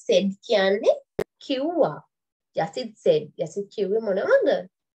කිව්වා said කියන්නේ කිව්වා. Yasid said Yasid කිව්වේ මොනවද?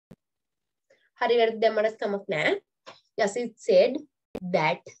 හරි වැරදි දැන් මට කමක් නැහැ. Yasid said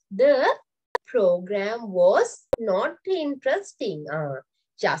that the program was not interesting.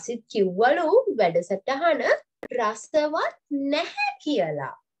 Yasid කිව්වලු වැඩසටහන රසවත් නැහැ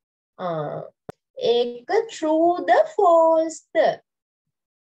කියලා. ඒක true ද false ද?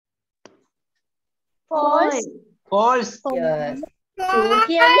 false. False. Yes. True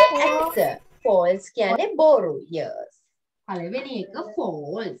කියන්නේ ඇත්ත. False කියන්නේ බොරු. Yes. පළවෙනි එක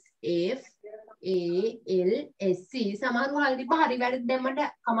false. FALSE සමහරව හරි හරි වැරදි දැම්මට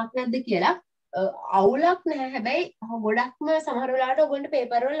කමක් නැද්ද කියලා අවුලක් නැහැ. හැබැයි ගොඩක්ම සමහර වෙලාවට ඔයගොල්ලන්ට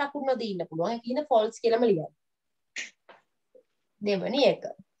පේපර් වල ලකුණු නොදී ඉන්න පුළුවන්. ඒක ඉන්නේ false කියලාම ලියන්න. දෙවෙනි එක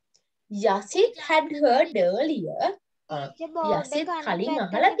Yasid had heard earlier. Yasid කලින්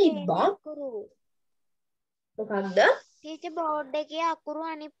අහලා තිබ්බා. මොකක්ද? ටීචර් බෝඩ් එකේ අකුරු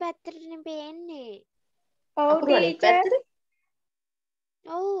අනිත් පැත්තටනේ පේන්නේ. ඔව් ටීචර්.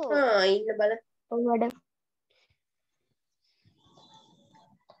 ඔව්. ඉන්න බල. ඔව් වැඩ.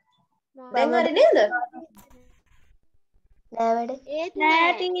 දැන් හරි නේද? නෑ වැඩ. නෑ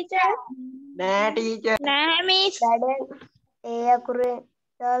ටීචර්. නෑ ටීචර්. නෑ මිස්. වැඩ ඒ අකුරේ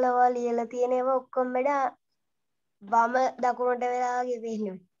දාලා ලියලා තියෙන ඒවා ඔක්කොම වැඩ වම දකුණට වෙලා වගේ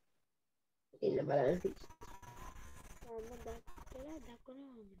පේන්නේ. ඉන්න බලන්න.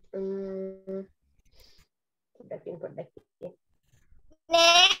 පොඩ්ඩක්.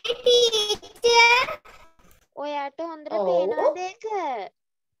 නෑ ටීචර්. ඔයාට හොඳට පේනවද ඒක?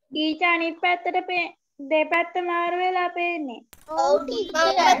 ටීචර් අනිත් පැත්තට දෙපැත්ත මාරු වෙලා පේන්නේ. ඔව් ටීචර්.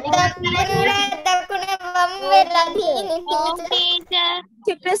 දකුණ වම් වෙලා තියෙන්නේ ටීචර්.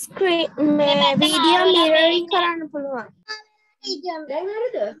 ටීචර් ස්ක්‍රීන් මේ වීඩියෝ මිරරින් කරන්න පුළුවන්. දැන්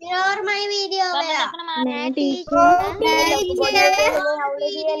හරිද? Mirror my video වෙලා. නෑ ටීචර්.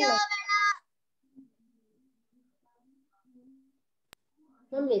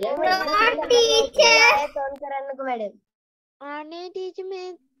 මම මිරර් තොන් කරන්නකෝ මැඩම්. අනේ ටීචර් මේ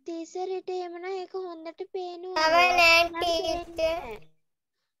ටීචර්ට එහෙමනම් ඒක හොඳට පේනවා. නෑ ටීචර්.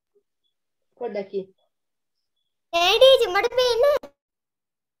 පොඩ්ඩක් කියන්න. නෑ ටීචර් මට පේන්නේ.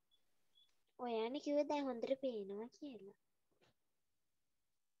 ඔයානේ කිව්වේ දැන් හොඳට පේනවා කියලා.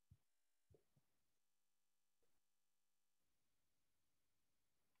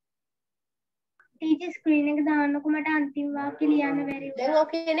 ටීචර් ස්ක්‍රීන් එක දාන්නකො මට අන්තිම වාක්‍ය ලියන්න බැරි වුණා. දැන්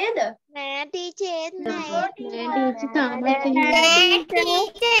ඕකේ නේද? නෑ ටීචර් ඒත් නෑ. නෑ ටීචර් තාමත්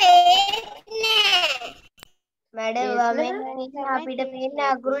මැඩම් වමෙන් අපිට පේන්නේ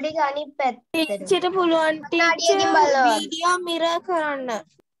අකුරු ටික අනිත් පැත්තට. ටීචර්ට පුළුවන් ටීචර් වීඩියෝ මිරර් කරන්න.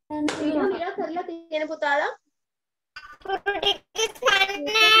 වීඩියෝ මිරර් කරලා තියෙන පුතාලා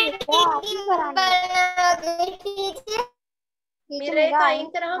මිරර් එක අයින්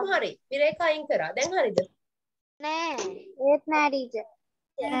කරාම හරි. මිරර් එක අයින් කරා. දැන් හරිද? නෑ ඒත් නෑ ටීචර්.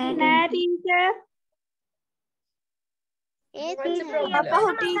 නෑ ටීචර්. ඒත් What's the problem? අපහු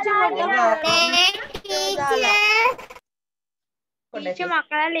teacher teacher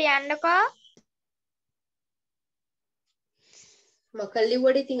මකලා ලියන්නකෝ. මකල්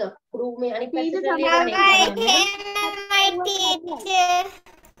ලිව්වට ඉතින් අකුරු මේ අනිත් පැත්තට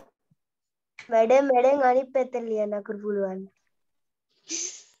මැඩම් අනිත් පැත්තට ලියන්න අකුරු පුළුවන්.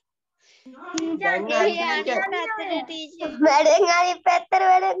 මැඩම් අනිත් පැත්තට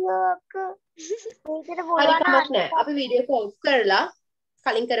වැඩක් නෝක්කෝ. හරි කමක් නෑ. අපි වීඩියෝ එක ඔෆ් කරලා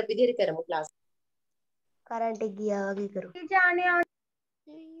කලින් කරපු විදිහට කරමු ක්ලාස්. කරන්ට් එක ගියා වගේ කරු.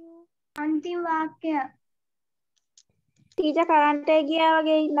 අන්තිම වාක්‍ය. ටීචර් කරන්ට් එක ගියා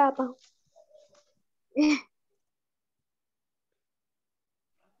වගේ ඉන්න අපහු.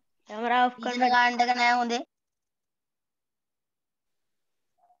 කැමරා ඔෆ් කරන ගානට එක නෑ හොඳේ.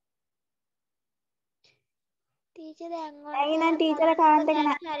 ටීචර් දැන් ඇයි නම් ටීචර් කරන්ට් එක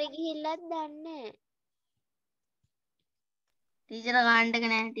නෑ. හරි ගිහිල්ලත් දන්නේ ටීචර් ගානට එක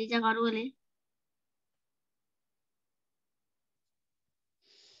නෑ. ටීචර් කරුවලේ.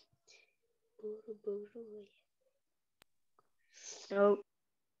 බොරු. ඔව්.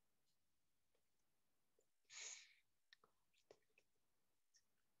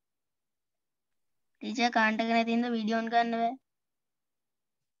 ටීචර් ගානට එක නැති ඉඳ වීඩියෝ ඔන් කරන්න බෑ.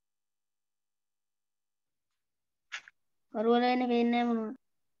 කරුවල වෙන්නේ පේන්නේ නෑ මොනවා.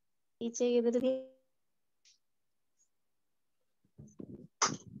 ටීචර් ගෙදර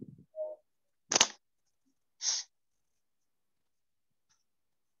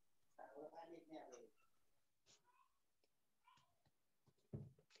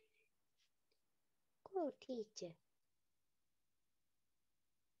කො ටීචර්.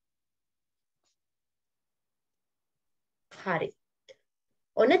 හරි.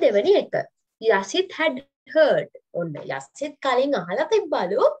 ඔන්න දෙවෙනි එක. Yasit had heard. ඔන්න යසිත් කලින් අහලා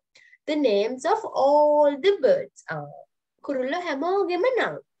තිබ්බලු the names of all the birds. කුරුල්ල හැමෝගෙම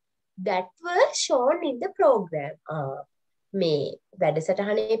නම්. That were shown in the program. මේ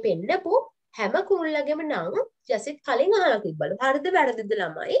වැඩසටහනේ පෙන්නපු හැම කුරුල්ලගෙම නම් යසිත් කලින් අහලා තිබ්බලු. හරිද වැරදිද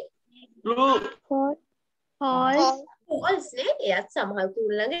ළමයි? false නේ. එයත් සමහර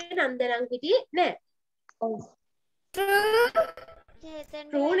කුරුල්ලගේ නම් දෙනම් හිටියේ නෑ.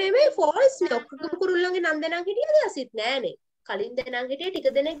 true නෙමෙයි false නේ. ඔක්කොම කුරුල්ලන්ගේ නම් දෙනම් හිටියද යසිත් නෑනේ. කලින් දෙනම් හිටියේ ටික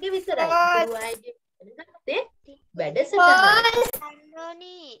දෙනෙක්ගේ විතරයි. කුරු අයගේ ගත්තේ වැඩසටහන.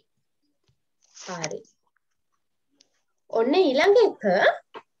 හරි. ඔන්න ඊළඟ එක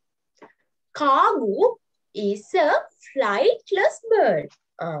කාගු is a flightless bird.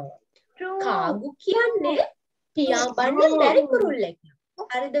 කාගු කියන්නේ පියාඹන්න බැරි කුරුල්ලෙක්.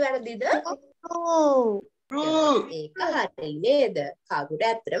 හරිද වැරදිද? ඒක හරි නේද? කාගුට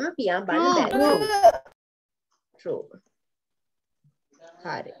ඇත්තටම පියාඹන්න බැරි. true.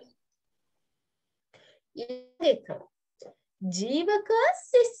 හරි. ඒක ජීවක's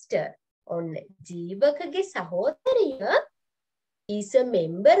sister. ඔන්න ජීවකගේ සහෝදරිය is a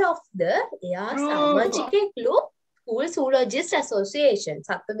member of the එයා සමාජිකයෙක්ලු school zoologist association.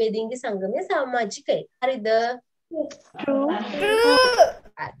 සත්වවේදීන්ගේ සංගමයේ සමාජිකයෙක්. හරිද? true.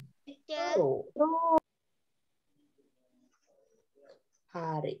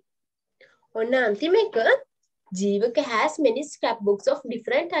 හරි. ඔන්න අන්තිම එක Jivaka has many scrapbooks of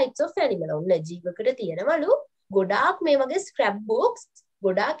different types of animal. ඔන්න ජීවකට තියෙනවලු ගොඩාක් මේ වගේ scrapbooks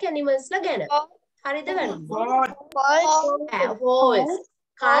ගොඩාක් animals ලා ගැන. හරිද වැරදිද? false.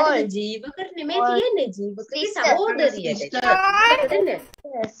 කාටද ජීවකට නෙමෙයි තියෙන්නේ ජීවකගේ සහෝදරියට.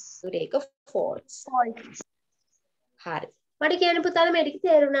 ඒක false. හරි. මට කියන්න පුතාලා මේ ටික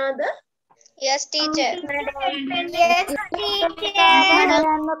තේරුණාද? Yes teacher.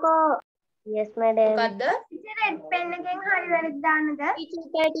 yes madam මොකද්ද? රෙඩ් පෙන් එකෙන් හරි වැරදි දාන්නද?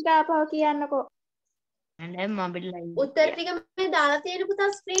 ටීචර් ටික ආපහු කියන්නකෝ. දැන් මම බෙල්ලයි. උත්තර ටික මේ දාලා තියෙන පුතා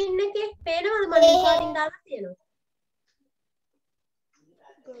ස්ක්‍රීන් එකේ පේනවද මම රෙකෝඩින් දාලා තියෙනවා.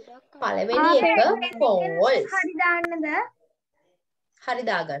 පළවෙනි එක false. හරි දාන්නද? හරි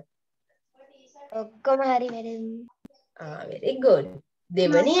දාගන්න. ඔක්කොම හරි madam very good.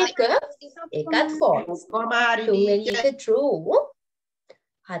 දෙවෙනි එක ඒකත් false. කොහොම හරි තුන්වෙනි teacher. එක true.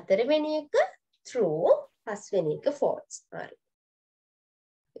 හතරවෙනි එක true. පස්වෙනි එක false. හරි.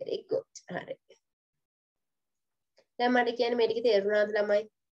 very good. හරි. දැන් මට කියන්න මේ ටික තේරුණාද ළමයි?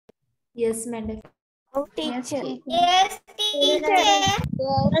 Yes, madam. teacher. Yes teacher.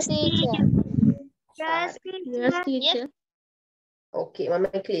 Yes, teacher. ඕකේ මම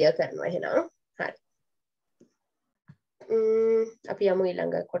ක්ලියර් කරනවා එහෙනම්. හරි. අපි යමු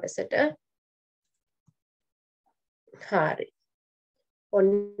ඊළඟ කොටසට. හරි.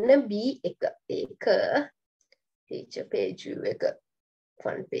 ඔන්න B1 ඒක teacher page view එක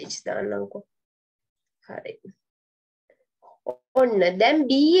front page දාන්නම්කෝ. හරි. ඔන්න දැන්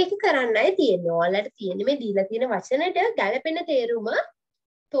B1 කරන්නයි තියෙන්නේ. ඔයාලට තියෙන්නේ මේ දීලා තියෙන වචනෙට ගැලපෙන තේරුම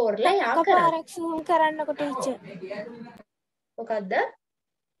තෝරලා යා කරන්න. එකපාරක් zoom කරන්නකො teacher. මොකද්ද?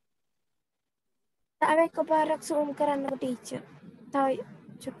 තව එකපාරක් zoom කරන්නකො teacher. තව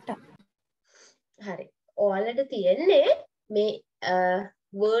චුට්ටක්. හරි. ඔයාලට තියෙන්නේ මේ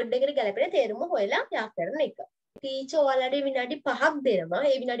word එකට ගැලපෙන තේරුම හොයලා යා කරන එක. ටීචර් ඔයාලට විනාඩි 5ක් දෙනවා.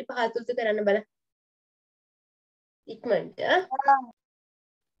 ඒ විනාඩි 5 ඇතුළත කරන්න බලන්න. ඉක්මනට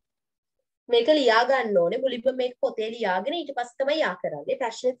මේක ලියා ගන්න ඕනේ. මුලින්ම මේක පොතේ ලියාගෙන ඊට පස්සේ තමයි යා කරන්නේ.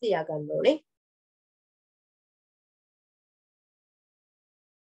 ප්‍රශ්නෙත් ලියා ගන්න ඕනේ.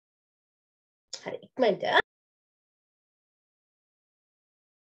 හරි ඉක්මනට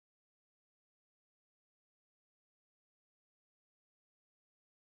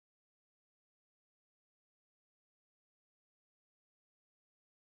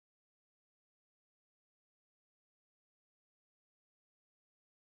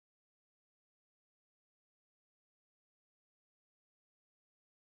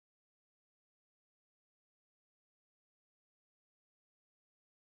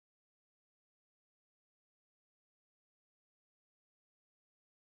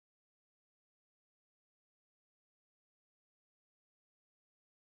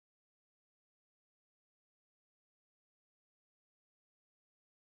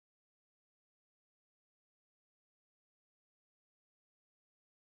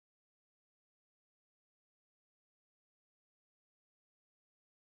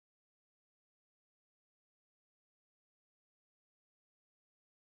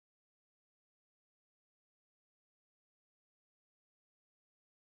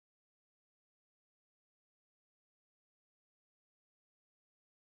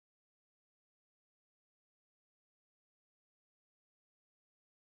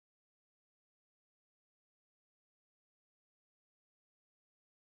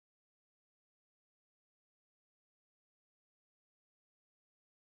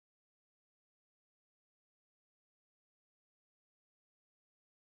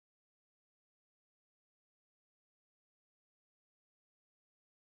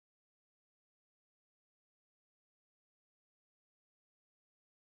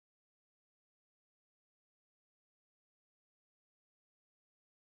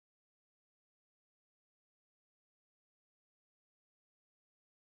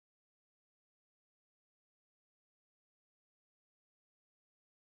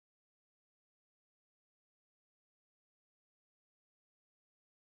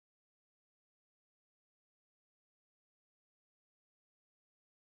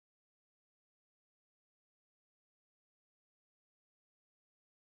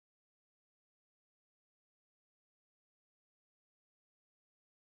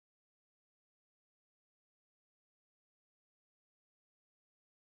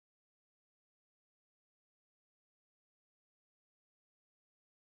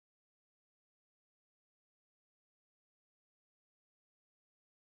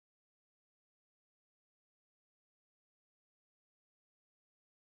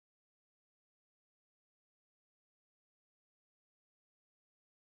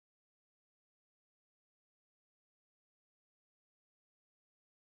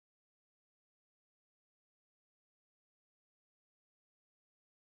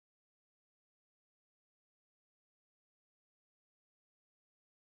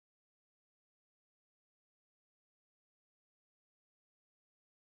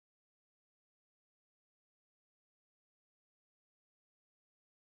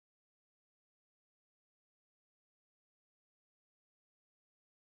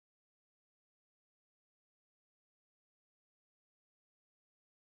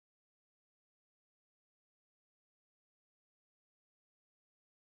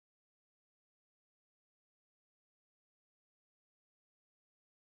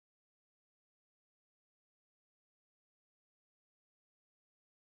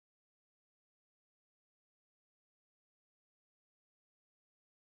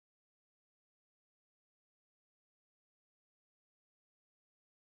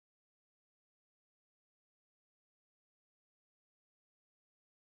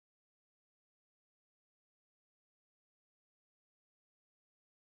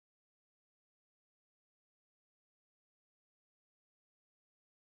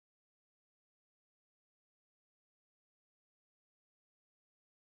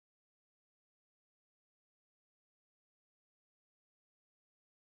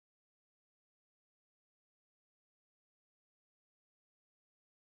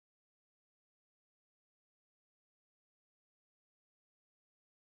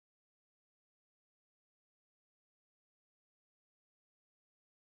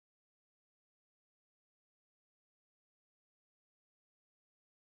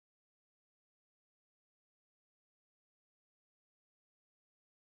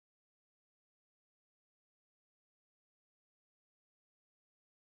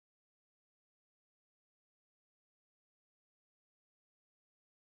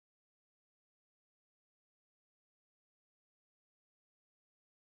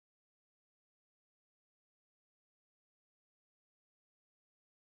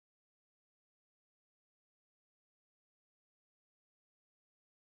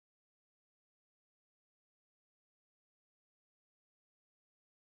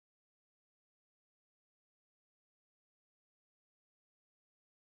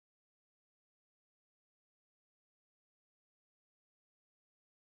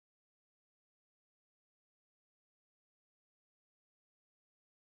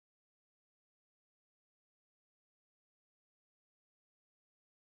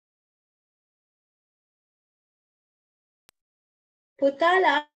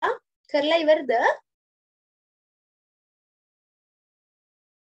පුතාලා කරලා ඉවරද?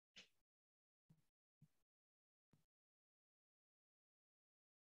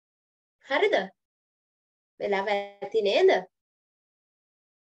 හරිද? වෙලාව ඇති නේද?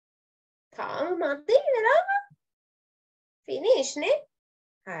 තාම මතේ වෙලාව ෆිනිෂ් නේ?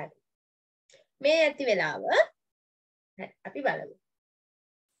 හරි. මේ ඇති වෙලාව අපි බලමු.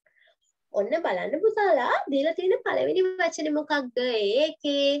 ඔන්න බලන්න පුතාලා දීලා තියෙන පළවෙනි වචනේ මොකක්ද?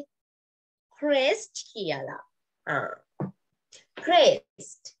 ඒකේ crest කියලා.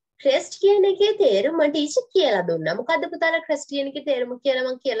 crest. crest කියන එකේ තේරුම ටීචර් කියලා දුන්නා. මොකද්ද පුතාලා crest කියන එකේ තේරුම කියලා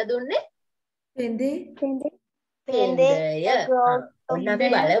මම කියලා දුන්නේ? පෙඳය. ඔන්න අපි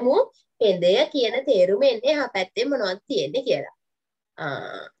බලමු පෙඳය කියන තේරුම එන්නේ එහා පැත්තේ මොනවද තියෙන්නේ කියලා.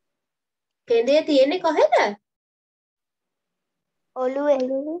 පෙඳය තියෙන්නේ කොහෙද? ඔළුවේ.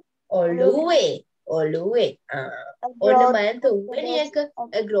 ඔන්න බලන්න තුන්වෙනි එක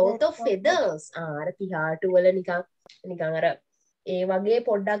growth of feathers. අර පිහාටු වල නිකන් අර ඒ වගේ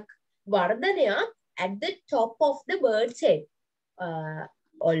පොඩ්ඩක් වර්ධනයක් at the top of the bird's head.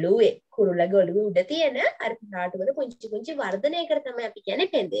 ඔළුවේ කුරුල්ලගේ ඔළුවේ උඩ තියෙන අර පිහාටු වල පුංචි වර්ධනයකට තමයි අපි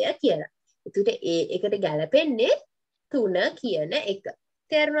කියන්නේ පෙඳය කියලා. ඒකට ඒකට ගැලපෙන්නේ 3 කියන එක.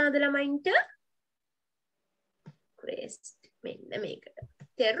 තේරුණාද ළමයින්ට? crest මෙන්න මේකට.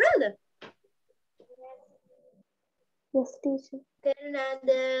 තේරුණාද? Yes, teacher. තේරුණාද?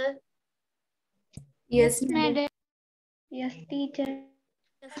 Yes, madam. Yes, teacher.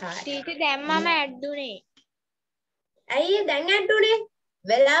 Teacher දැන් මම ඇඩ් උනේ. ඇයි දැන් ඇඩ් උනේ?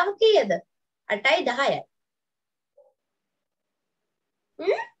 වෙලාව කීයද? 8යි 10යි.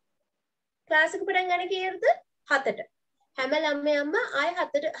 ක්ලාස් එක පටන් ගන්න කීයද? 7ට. හැම ළමයාම ආයෙ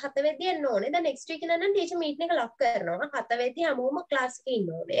 7 වෙද්දී එන්න ඕනේ. දැන් නෙක්ස්ට් වීක් ඉඳන් නම් ටීචර් මීටින් එක ලොක් කරනවා. 7 වෙද්දී හැමෝම ක්ලාස් එකේ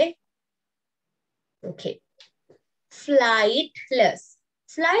ඉන්න ඕනේ. Okay. Flightless.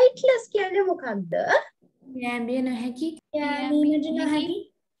 Flightless කියන්නේ මොකක්ද? යෑඹිය නොහැකි. යෑමීමට නොහැකි.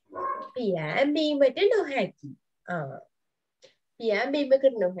 පියෑඹීමට නොහැකි.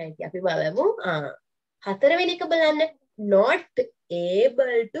 පියෑඹීමකට නොහැකි. අපි බලමු. 4 වෙනි එක බලන්න. Not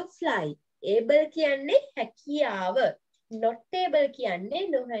able to fly. Able කියන්නේ හැකියාව. Not able කියන්නේ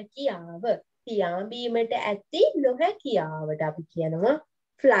නොහැකියාව. පියෑඹීමට ඇති නොහැකියාවට අපි කියනවා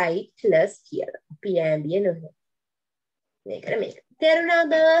flightless කියලා. පියෑඹිය නොහැකි. මේක.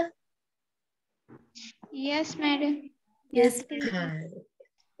 තේරුණාද? Yes, madam. Yes,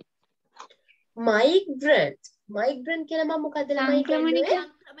 migrant. Migrant කියලා මම මොකද ළමයි කියන්නේ?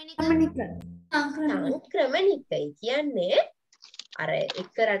 සංක්‍රමණිකයි කියන්නේ අර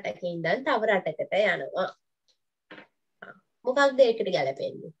එක රටක ඉඳන් තව රටකට යනවා. මොකක්ද ඒකට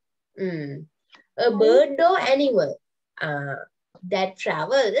ගැලපෙන්නේ? A bird or animal that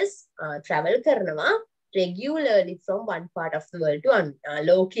travel කරනවා regularly from one part of the world to another.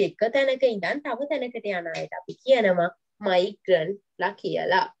 ලෝකයේ එක තැනක ඉඳන් තව තැනකට යන අයට අපි කියනවා migrant ලා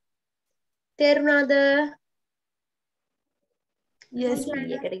කියලා. තේරුණාද? Yes,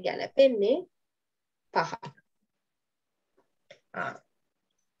 ඒකට ගැලපෙන්නේ 5.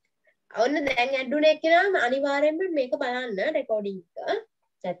 ඔන්න දැන් ඇඩුනේ කියලා අනිවාර්යෙන්ම මේක බලන්න රෙකෝඩින් එක.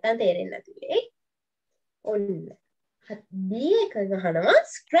 නැත්තම් තේරෙන්නේ නැති වෙයි. ඔන්න. B එක ගහනවා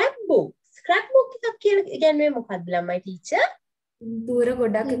scrap book. scrap book එකක් කියලා කියන්නේ මොකක්ද ළමයි ටීචර්? පින්තූර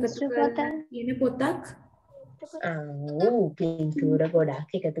ගොඩක් එකතු කරලා තියෙන පොතක්. පින්තූර ගොඩක්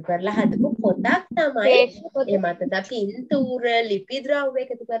එකතු කරලා හදපු පොතක් තමයි. ඒ මතද පින්තූර ලිපි ද්‍රව්‍ය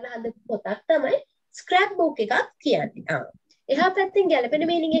එකතු කරලා හදපු පොතක් තමයි scrap book එකක් කියන්නේ. එහා පැත්තෙන් ගැලපෙන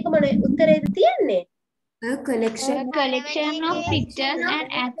මීනින් එක මොන උත්තරේද තියෙන්නේ? A collection of pictures and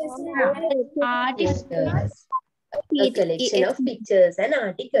articles. A collection of pictures and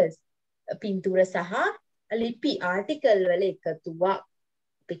articles. පින්තූර සහ ලිපි ආටිකල් වල එකතුවක්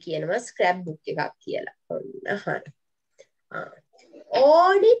අපි කියනවා ස්ක්‍රැප් බුක් එකක් කියලා. ඔන්න හරි.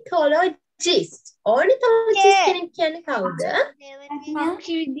 Ornithologist. Ornithologist කියන්නේ කවුද?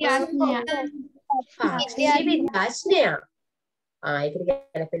 පක්ෂි විද්‍යාඥයා. පක්ෂි විද්‍යාඥයා. ඒකට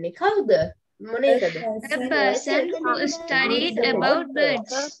ගැලපෙන්නේ කවුද? මොන එකද? A person who studied about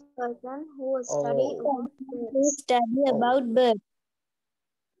birds. Study about birds.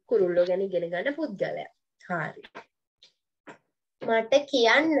 කුරුල්ලෝ ගැන ඉගෙන ගන්න පුද්ගලයා. හරි. මට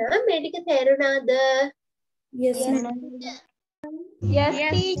කියන්න මේ ටික තේරුණාද? Yes, madam. Yes,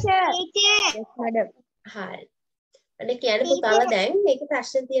 teacher. Yes, madam. හරි. අනේ කියන්න පුතාලා දැන් මේක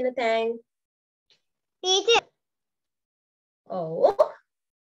ප්‍රශ්න තියෙන තැන්. ටීචර්. ඔව්.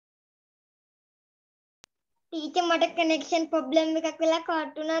 ටීචර් මට කනෙක්ෂන් ප්‍රොබ්ලම් එකක් වෙලා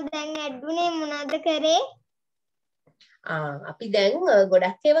කට් වුණා. දැන් ඇඩ් උනේ මොනවද කරේ? අපි දැන්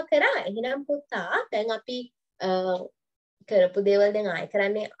ගොඩක් ඒවා කරා. එහෙනම් පුතා දැන් අපි කරපු දේවල් දැන් ආයෙ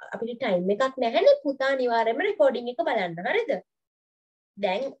කරන්නේ අපිට ටයිම් එකක් නැහැනේ පුතා අනිවාර්යයෙන්ම රෙකෝඩින් එක බලන්න හරිද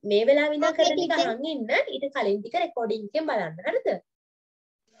දැන් මේ වෙලාවෙ ඉඳන් කරන ටික අහන් ඉන්න ඊට කලින් ටික රෙකෝඩින් එකෙන් බලන්න හරිද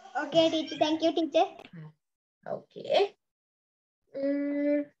Okay, teacher. Thank you, teacher. okay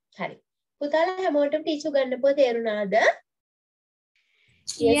හරි පුතාලා හැමෝටම ටීචර් ගන්නපුව තේරුණාද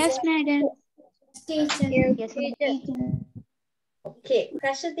Yes, madam. Teacher. Yes, teacher. okay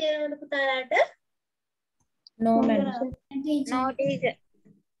ප්‍රශ්න තියෙනවද පුතාලාට No, madam. No, teacher.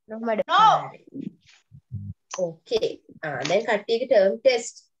 No, madam. okay දැන් කට්ටියගේ ටර්ම්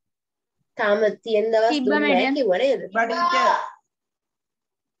ටෙස්ට් තාම තියෙන දවස් තිබ්බ තුන නැහැ madam. කිව්ව නේද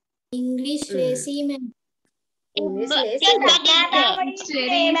English lazy man. ඉංග්‍රීසි ලේසි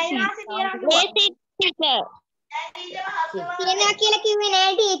කියනවා කියලා කිව්වේ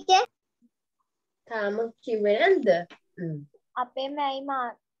නෑ ටීචර්. තාම කිව්වේ නැද්ද අපේ මැයි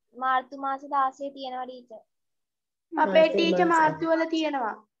මාර්තු මාස 16 තියෙනවා ටීචර්. අපේ ටීචර් මාර්තු වල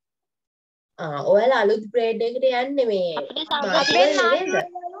තියෙනවා. ඔයාලා අලුත් ග්‍රේඩ් එකට යන්නේ මේ මාර්තු වල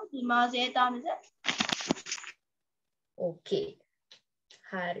නේද මාසේ තාමස. ඕකේ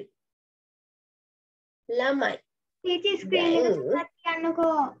හරි ළමයි ටීචර් ස්ක්‍රීන් එක සුපත්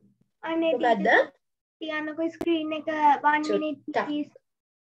තියන්නකෝ අනේ මොකද්ද තියන්නකෝ ස්ක්‍රීන් එක 1 minute please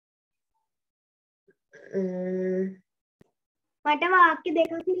මට වාක්‍ය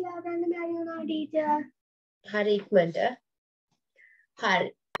දෙකක් ලියා ගන්න බැරි වුණා ටීචර් හරි ඉක්මනට හරි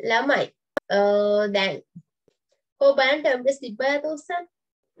ළමයි දැන් කො බලන්න ටර්ම් ටෙස්ට් තිබ්බද උස්සන්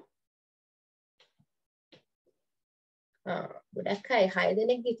ගොඩක් අය 6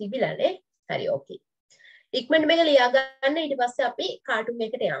 දෙනෙක්ගේ තිබිලානේ හරි ඕකේ ඉක්මනට මේක ලියා ගන්න ඊට පස්සේ අපි කාටුන්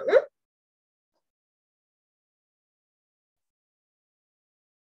එකට යමු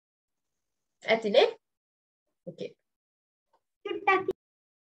ඇතිනේ ඕකේ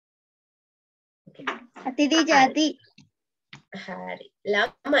අති ටීචර් අති. හරි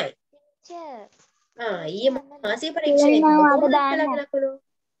ළමයි ටීචර් ඊයේ මාසයේ පරීක්ෂණේ කොහොමද ලකුණු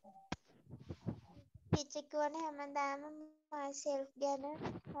ටීචර් කියන්නේ හැමදාම myself ගැන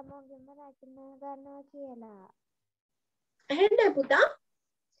හැමෝගෙම රචනා ගන්නවා කියලා. ඇහෙන්නේ පුතා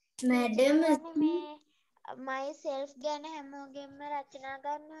මැඩම් මේ myself ගැන හැමෝගෙම රචනා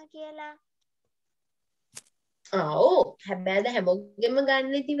ගන්නවා කියලා. ඔව් හැබැයි හැමෝගෙම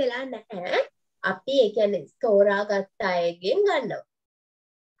ගන්න ඉති වෙලා නැහැ අපි ඒ කියන්නේ තෝරා ගත්ත අයගෙන් ගන්නවා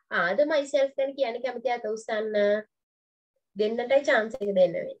ආද myself ගැන කියන්නේ කැමති අත උස්සන්න දෙන්නටයි chance එක දෙන්න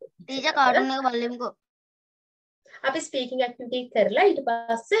වෙන්නේ ටීචර් කාටුන් එක බලමුකෝ. අපි ස්පීකින් ඇක්ටිවිටි කරලා ඊට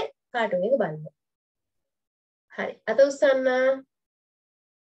පස්සේ කාටුන් එක බලමු හරි අත උස්සන්න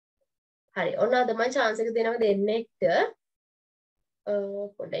හරි ඔන්න අද මම chance එක දෙනවා දෙන්නෙක්ට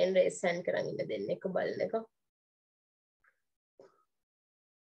පොඩ්ඩෙන් රේස් හෑන්ඩ් කරන් ඉන්න දෙන්නෙක් බලන්නකෝ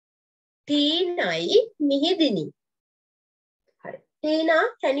Teenai Mihidini. Tina,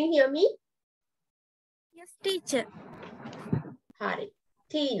 can you hear me? Yes, teacher. Hari.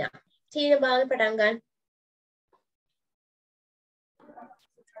 Tina. Tina bang padangan.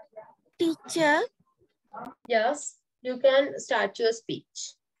 Teacher. Yes, you can start your speech.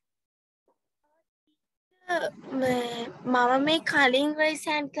 මම මේ කලින් රයිස්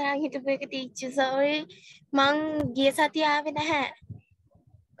හෑන්ඩ් කරන් හිටපු එක ටීචර් සෝරි මං ගිය සතිය ආවේ නැහැ.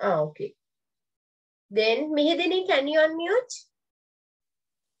 Okay. Then Mihidini, can you unmute?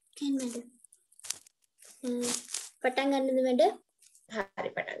 Can madam. පටන් ගන්නද madam? Hari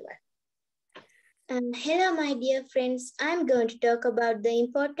padangan. Hello my dear friends, I'm going to talk about the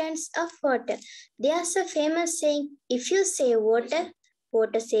importance of water. There's a famous saying, if you save water,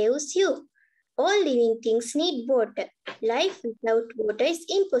 water saves you. All living things need water. Life without water is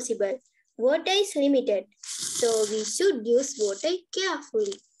impossible. Water is limited, so we should use water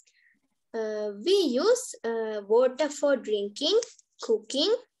carefully. We use water for drinking,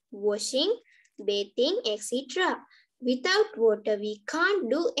 cooking, washing, bathing, etc. Without water, we can't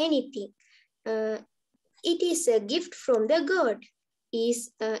do anything. It is a gift from the God.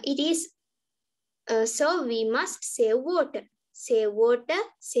 So we must save water. Save water,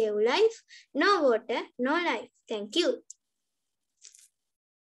 save life. No water, no life. Thank you.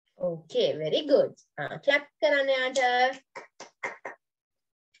 Okay, very good. Clap karane aata.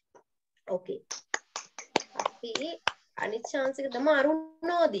 Okay. Api anit chance එක තමයි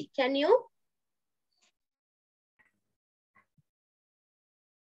අරුණෝදි. Can you?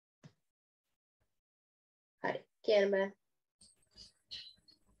 හරි. කියන්න බෑ.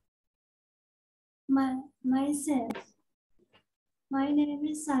 Myself. My name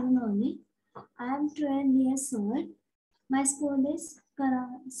is Sarnoni. I am 12 years old. My school is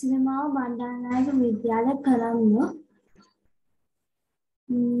Cinema Bandanayaka Vidyalaya Kalamnu.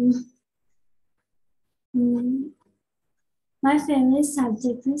 My favorite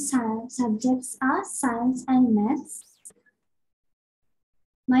subjects are science and maths.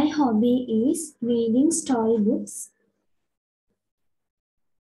 My hobby is reading storybooks.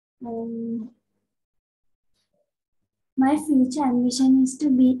 My future ambition is to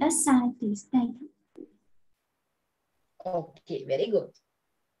be a scientist. Thank you. Okay, very good.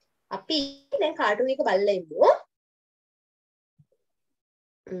 අපි දැන් cartoon එක බලලා ඉමු.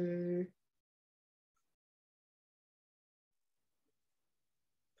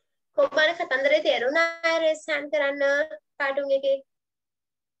 කොහොමද කතන්දරේ තේරුණා? Raise hand කරන්න cartoon එකේ.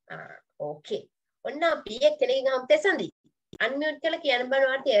 ඕකේ. ඔන්න අපි එක්කෙනෙක් ගහමු තෙසන්දි. අන්මියුට් කරලා කියන්න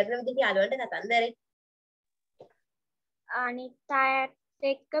බලන්න තේරෙන විදිහට යාළුවන්ට කතන්දරේ. අනිත් අයත්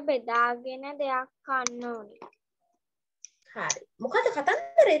එක්ක බෙදාගෙන දෙයක් කන්න ඕනේ. හරි. මොකද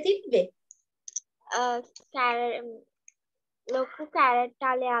කතන්දරේ තිබ්බේ? ලොකු කැරට්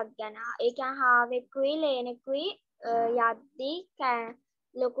තලයක් ගැන. ඒ කියන්නේ හාවෙකුයි ලේනෙකුයි යද්දී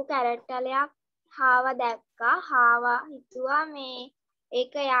ලොකු කැරට් තලයක් හාව දැක්කා. හාව හිතුවා මේ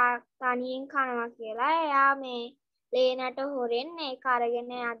ඒක යා තනියෙන් කනවා කියලා. එයා මේ ලේනට හොරෙන් ඒක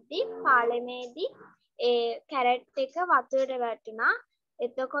අරගෙන යද්දී පාලමේදී ඒ කැරට් එක වතුරට වැටුණා.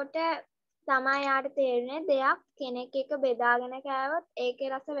 එතකොට තමයි යාට තේරුනේ දෙයක් කෙනෙක් එක බෙදාගෙන කෑවොත් ඒකේ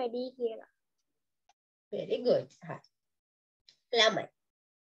රස වැඩි කියලා. Very good. Lamai.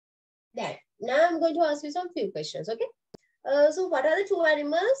 Then, now I'm going to ask you some few questions, okay? So, what are the two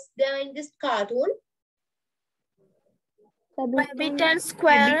animals there in this cartoon? Rabbit and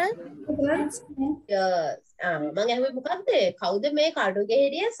squirrel. Yes. මම අහුවේ මොකද්ද? කවුද මේ කාටුන් එකේ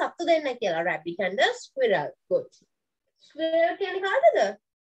හිටියේ සත්තු දෙන්න කියලා? Rabbit and the squirrel. Good. Squirrel කියන්නේ කාටද?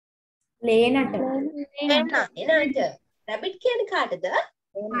 ලේනට. එනට. Rabbit කියන්නේ කාටද?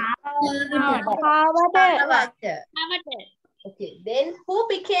 හාවට. Okay. Then who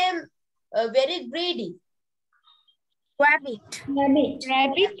became very greedy? Rabbit.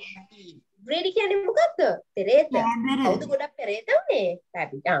 Greedy කියන්නේ මොකද්ද? පෙරේත. කවුද ගොඩක් පෙරේත උනේ?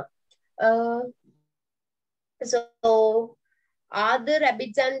 Rabbit. So are the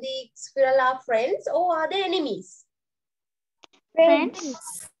rabbits and the squirrel are friends or are they enemies? Friends.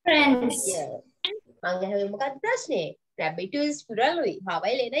 Yeah. මං අහුවේ මොකක්ද ප්‍රශ්නේ? Rabbit is squirrel උයි.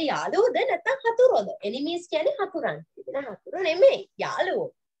 හාවයි ලේන යාළුවෝද නැත්නම් හතුරෝද? Enemies කියන්නේ හතුරන්. ඉතින් හතුරු නෙමෙයි යාළුවෝ.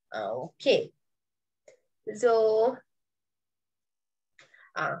 Okay. So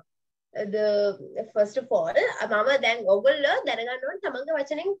the first of all මම දැන් ඔයගොල්ලෝ දැනගන්න ඕනේ තමන්ගේ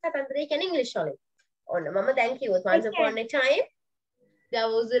වචනෙන් කතන්දරය කියන්නේ ඉංග්‍රීසි වලින්. ඔන්න මම දැන් කිව්වොත් once upon a time there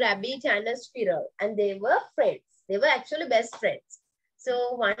was a rabbit and a squirrel and they were friends. They were actually best friends. So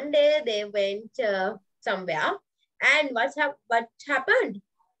one day they went somewhere and what happened?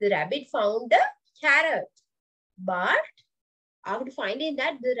 The rabbit found a carrot. But after finding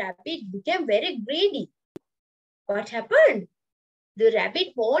that, the rabbit became very greedy. What happened? The rabbit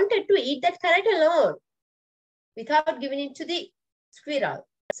wanted to eat that carrot alone without giving it to the squirrel.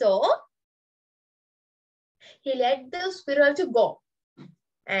 So he let the squirrel to go.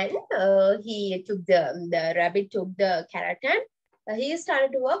 And he took the rabbit took the carrot and he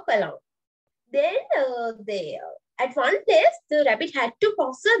started to walk along. Then at one place, the rabbit had to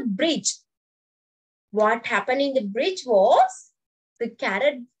cross a bridge. What happened in the bridge was the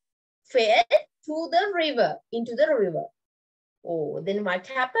carrot fell to the river, into the river. Oh, then what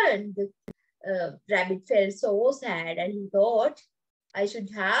happened? The rabbit felt so sad and he thought, I should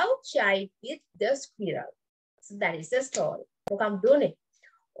have shared with the squirrel. So that is the story. Look, I'm doing it.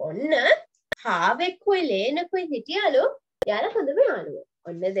 ඔන්න හාවෙකුයි ලේනකුයි හිටියලු යාලා හොඳම යාළුවෝ.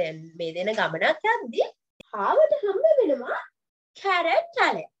 ඔන්න දැන් මේ දෙන ගමනක් යද්දී හාවට හම්බ වෙනවා කැරට්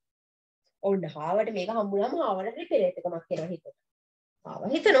තලයක්. ඔන්න හාවට මේක හම්බුනම හාවට හරි පෙරේතකමක් එනවා හිතට. හාව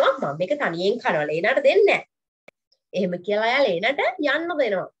හිතනවා මම මේක තනියෙන් කනවා ලේනට දෙන්නේ නැහැ. එහෙම කියලා යා ලේනට යන්න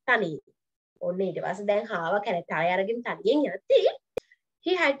දෙනවා තනියෙන්. ඔන්න ඊට පස්සේ දැන් හාව කැරට් තලය අරගෙන තනියෙන් යද්දී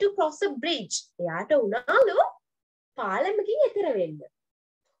he had to cross a bridge. එයාට උනාලු පාලමකින් එතර වෙන්න.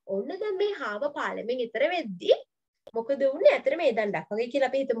 ඔන්න දැන් මේ හාව පාලමෙන් එතර වෙද්දී මොකද වුනේ? අතර මේ දණ්ඩක් වගේ කියලා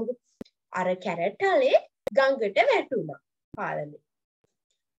අපි හිතමුකෝ. අර කැරට් තලේ ගඟට වැටුණා පාලමේ.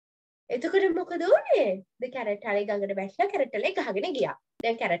 එතකොට මොකද වුනේ? කැරට් තලේ ගඟට වැටලා කැරට් තලේ ගහගෙන ගියා.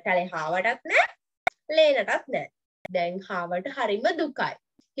 දැන් කැරට් තලේ හාවටත් නැහැ, ලේනටත් නැහැ. දැන් හාවට හරිම දුකයි.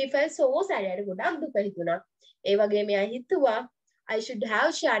 He felt so sad. යාට ගොඩක් දුක හිතුණා. ඒ වගේම එයා හිතුවා I should have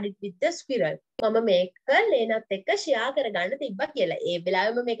shared it with the squirrel. මම මේක ලේනත් එක්ක ෂෙයා කරගන්න තිබ්බා කියලා. ඒ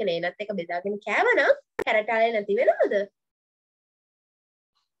වෙලාවෙම මේක ලේනත් එක්ක බෙදාගෙන කෑවනම් කැරට් තලේ නැති වෙනවද?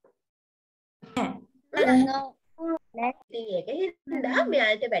 ඉතින් ඒක හින්දා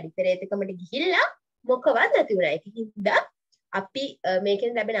මෙයාට වැඩි පෙරේතකමට ගිහිල්ලා මොකවත් නැති වුණා. ඒක හින්දා අපි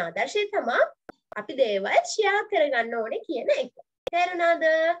මේකෙන් ලැබෙන ආදර්ශය තමයි අපි දේවල් ෂෙයා කරගන්න ඕනේ කියන එක. තේරුණාද?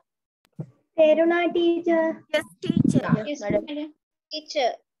 තේරුණා ටීචර්. Yes, teacher.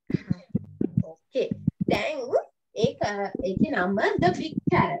 ටීචර් ඕකේ. දැන් ඒකේ නම the big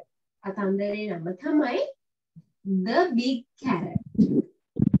carrot. කතන්දරේ නම තමයි the big carrot.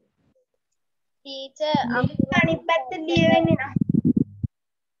 ටීචර් අනිත් පැත්ත ලියවෙන්නේ නැහැ.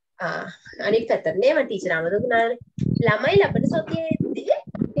 අනිත් පැත්තට නේ මම ටීචර් නම දුන්නානේ. ළමයි ලබන සතියේදී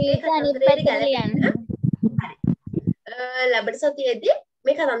ටීචර් අනිත් පැත්තට ලියන්න. හරි. ලබන සතියේදී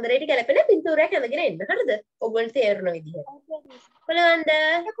මේ කතන්දරේට ගැලපෙන පින්තූරයක් අඳගෙන එන්න. හරිද? ඔයගොල්ලෝ තේරුණ විදිහට. කොලවන්ද?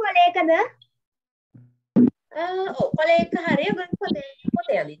 කොලේකද? ඔව් කොලේක හරිය ඔයගොල්ලෝ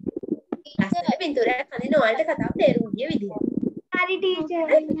පොතේ අඳින්න. ලස්සන පින්තූරයක් අඳින්න ඔයාලට කතාව තේරුම් ගිය විදිහට. හරි ටීචර්.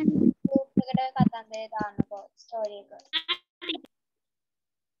 ගෲප් එකට කතන්දරේ දාන්නකෝ ස්ටෝරි එක.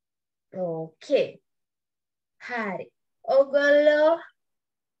 ඕකේ. හරි. ඔයගොල්ලෝ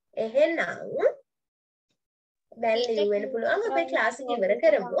එහෙනම් දැන් ලියවෙන්න පුළුවන් අපේ ක්ලාස් එක ඉවර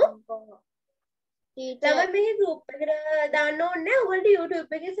කරමු. ළමයි මේ group එකට දාන්න ඕනේ. ඔයගොල්ලෝ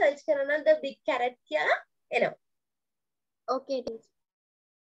YouTube එකේ search කරන the big carrot කියලා එනවා. ඕකේ ටීචර්.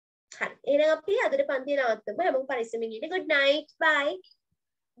 හරි. එහෙනම් අපි අදට පන්තිය නවත්තමු. හැමෝම පරිස්සමින් ඉන්න. good night. bye.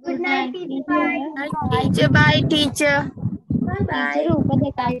 good night teacher. bye. Teacher, bye, teacher. bye bye. රූප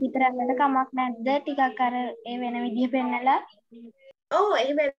දෙකක් විතර අල්ලන්න කමක් නැද්ද? ටිකක් අර ඒ වෙන විදිහ පෙන්නලා. ඔව්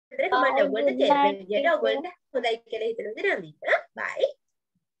එහෙම ඇත්තට කමන්න ඔයගොල්ලෝ තේරෙන විදියට ඔයගොල්ලන්ට හොඳයි කියලා හිතන දේ නන්දින්න. bye.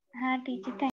 හා ටීචර්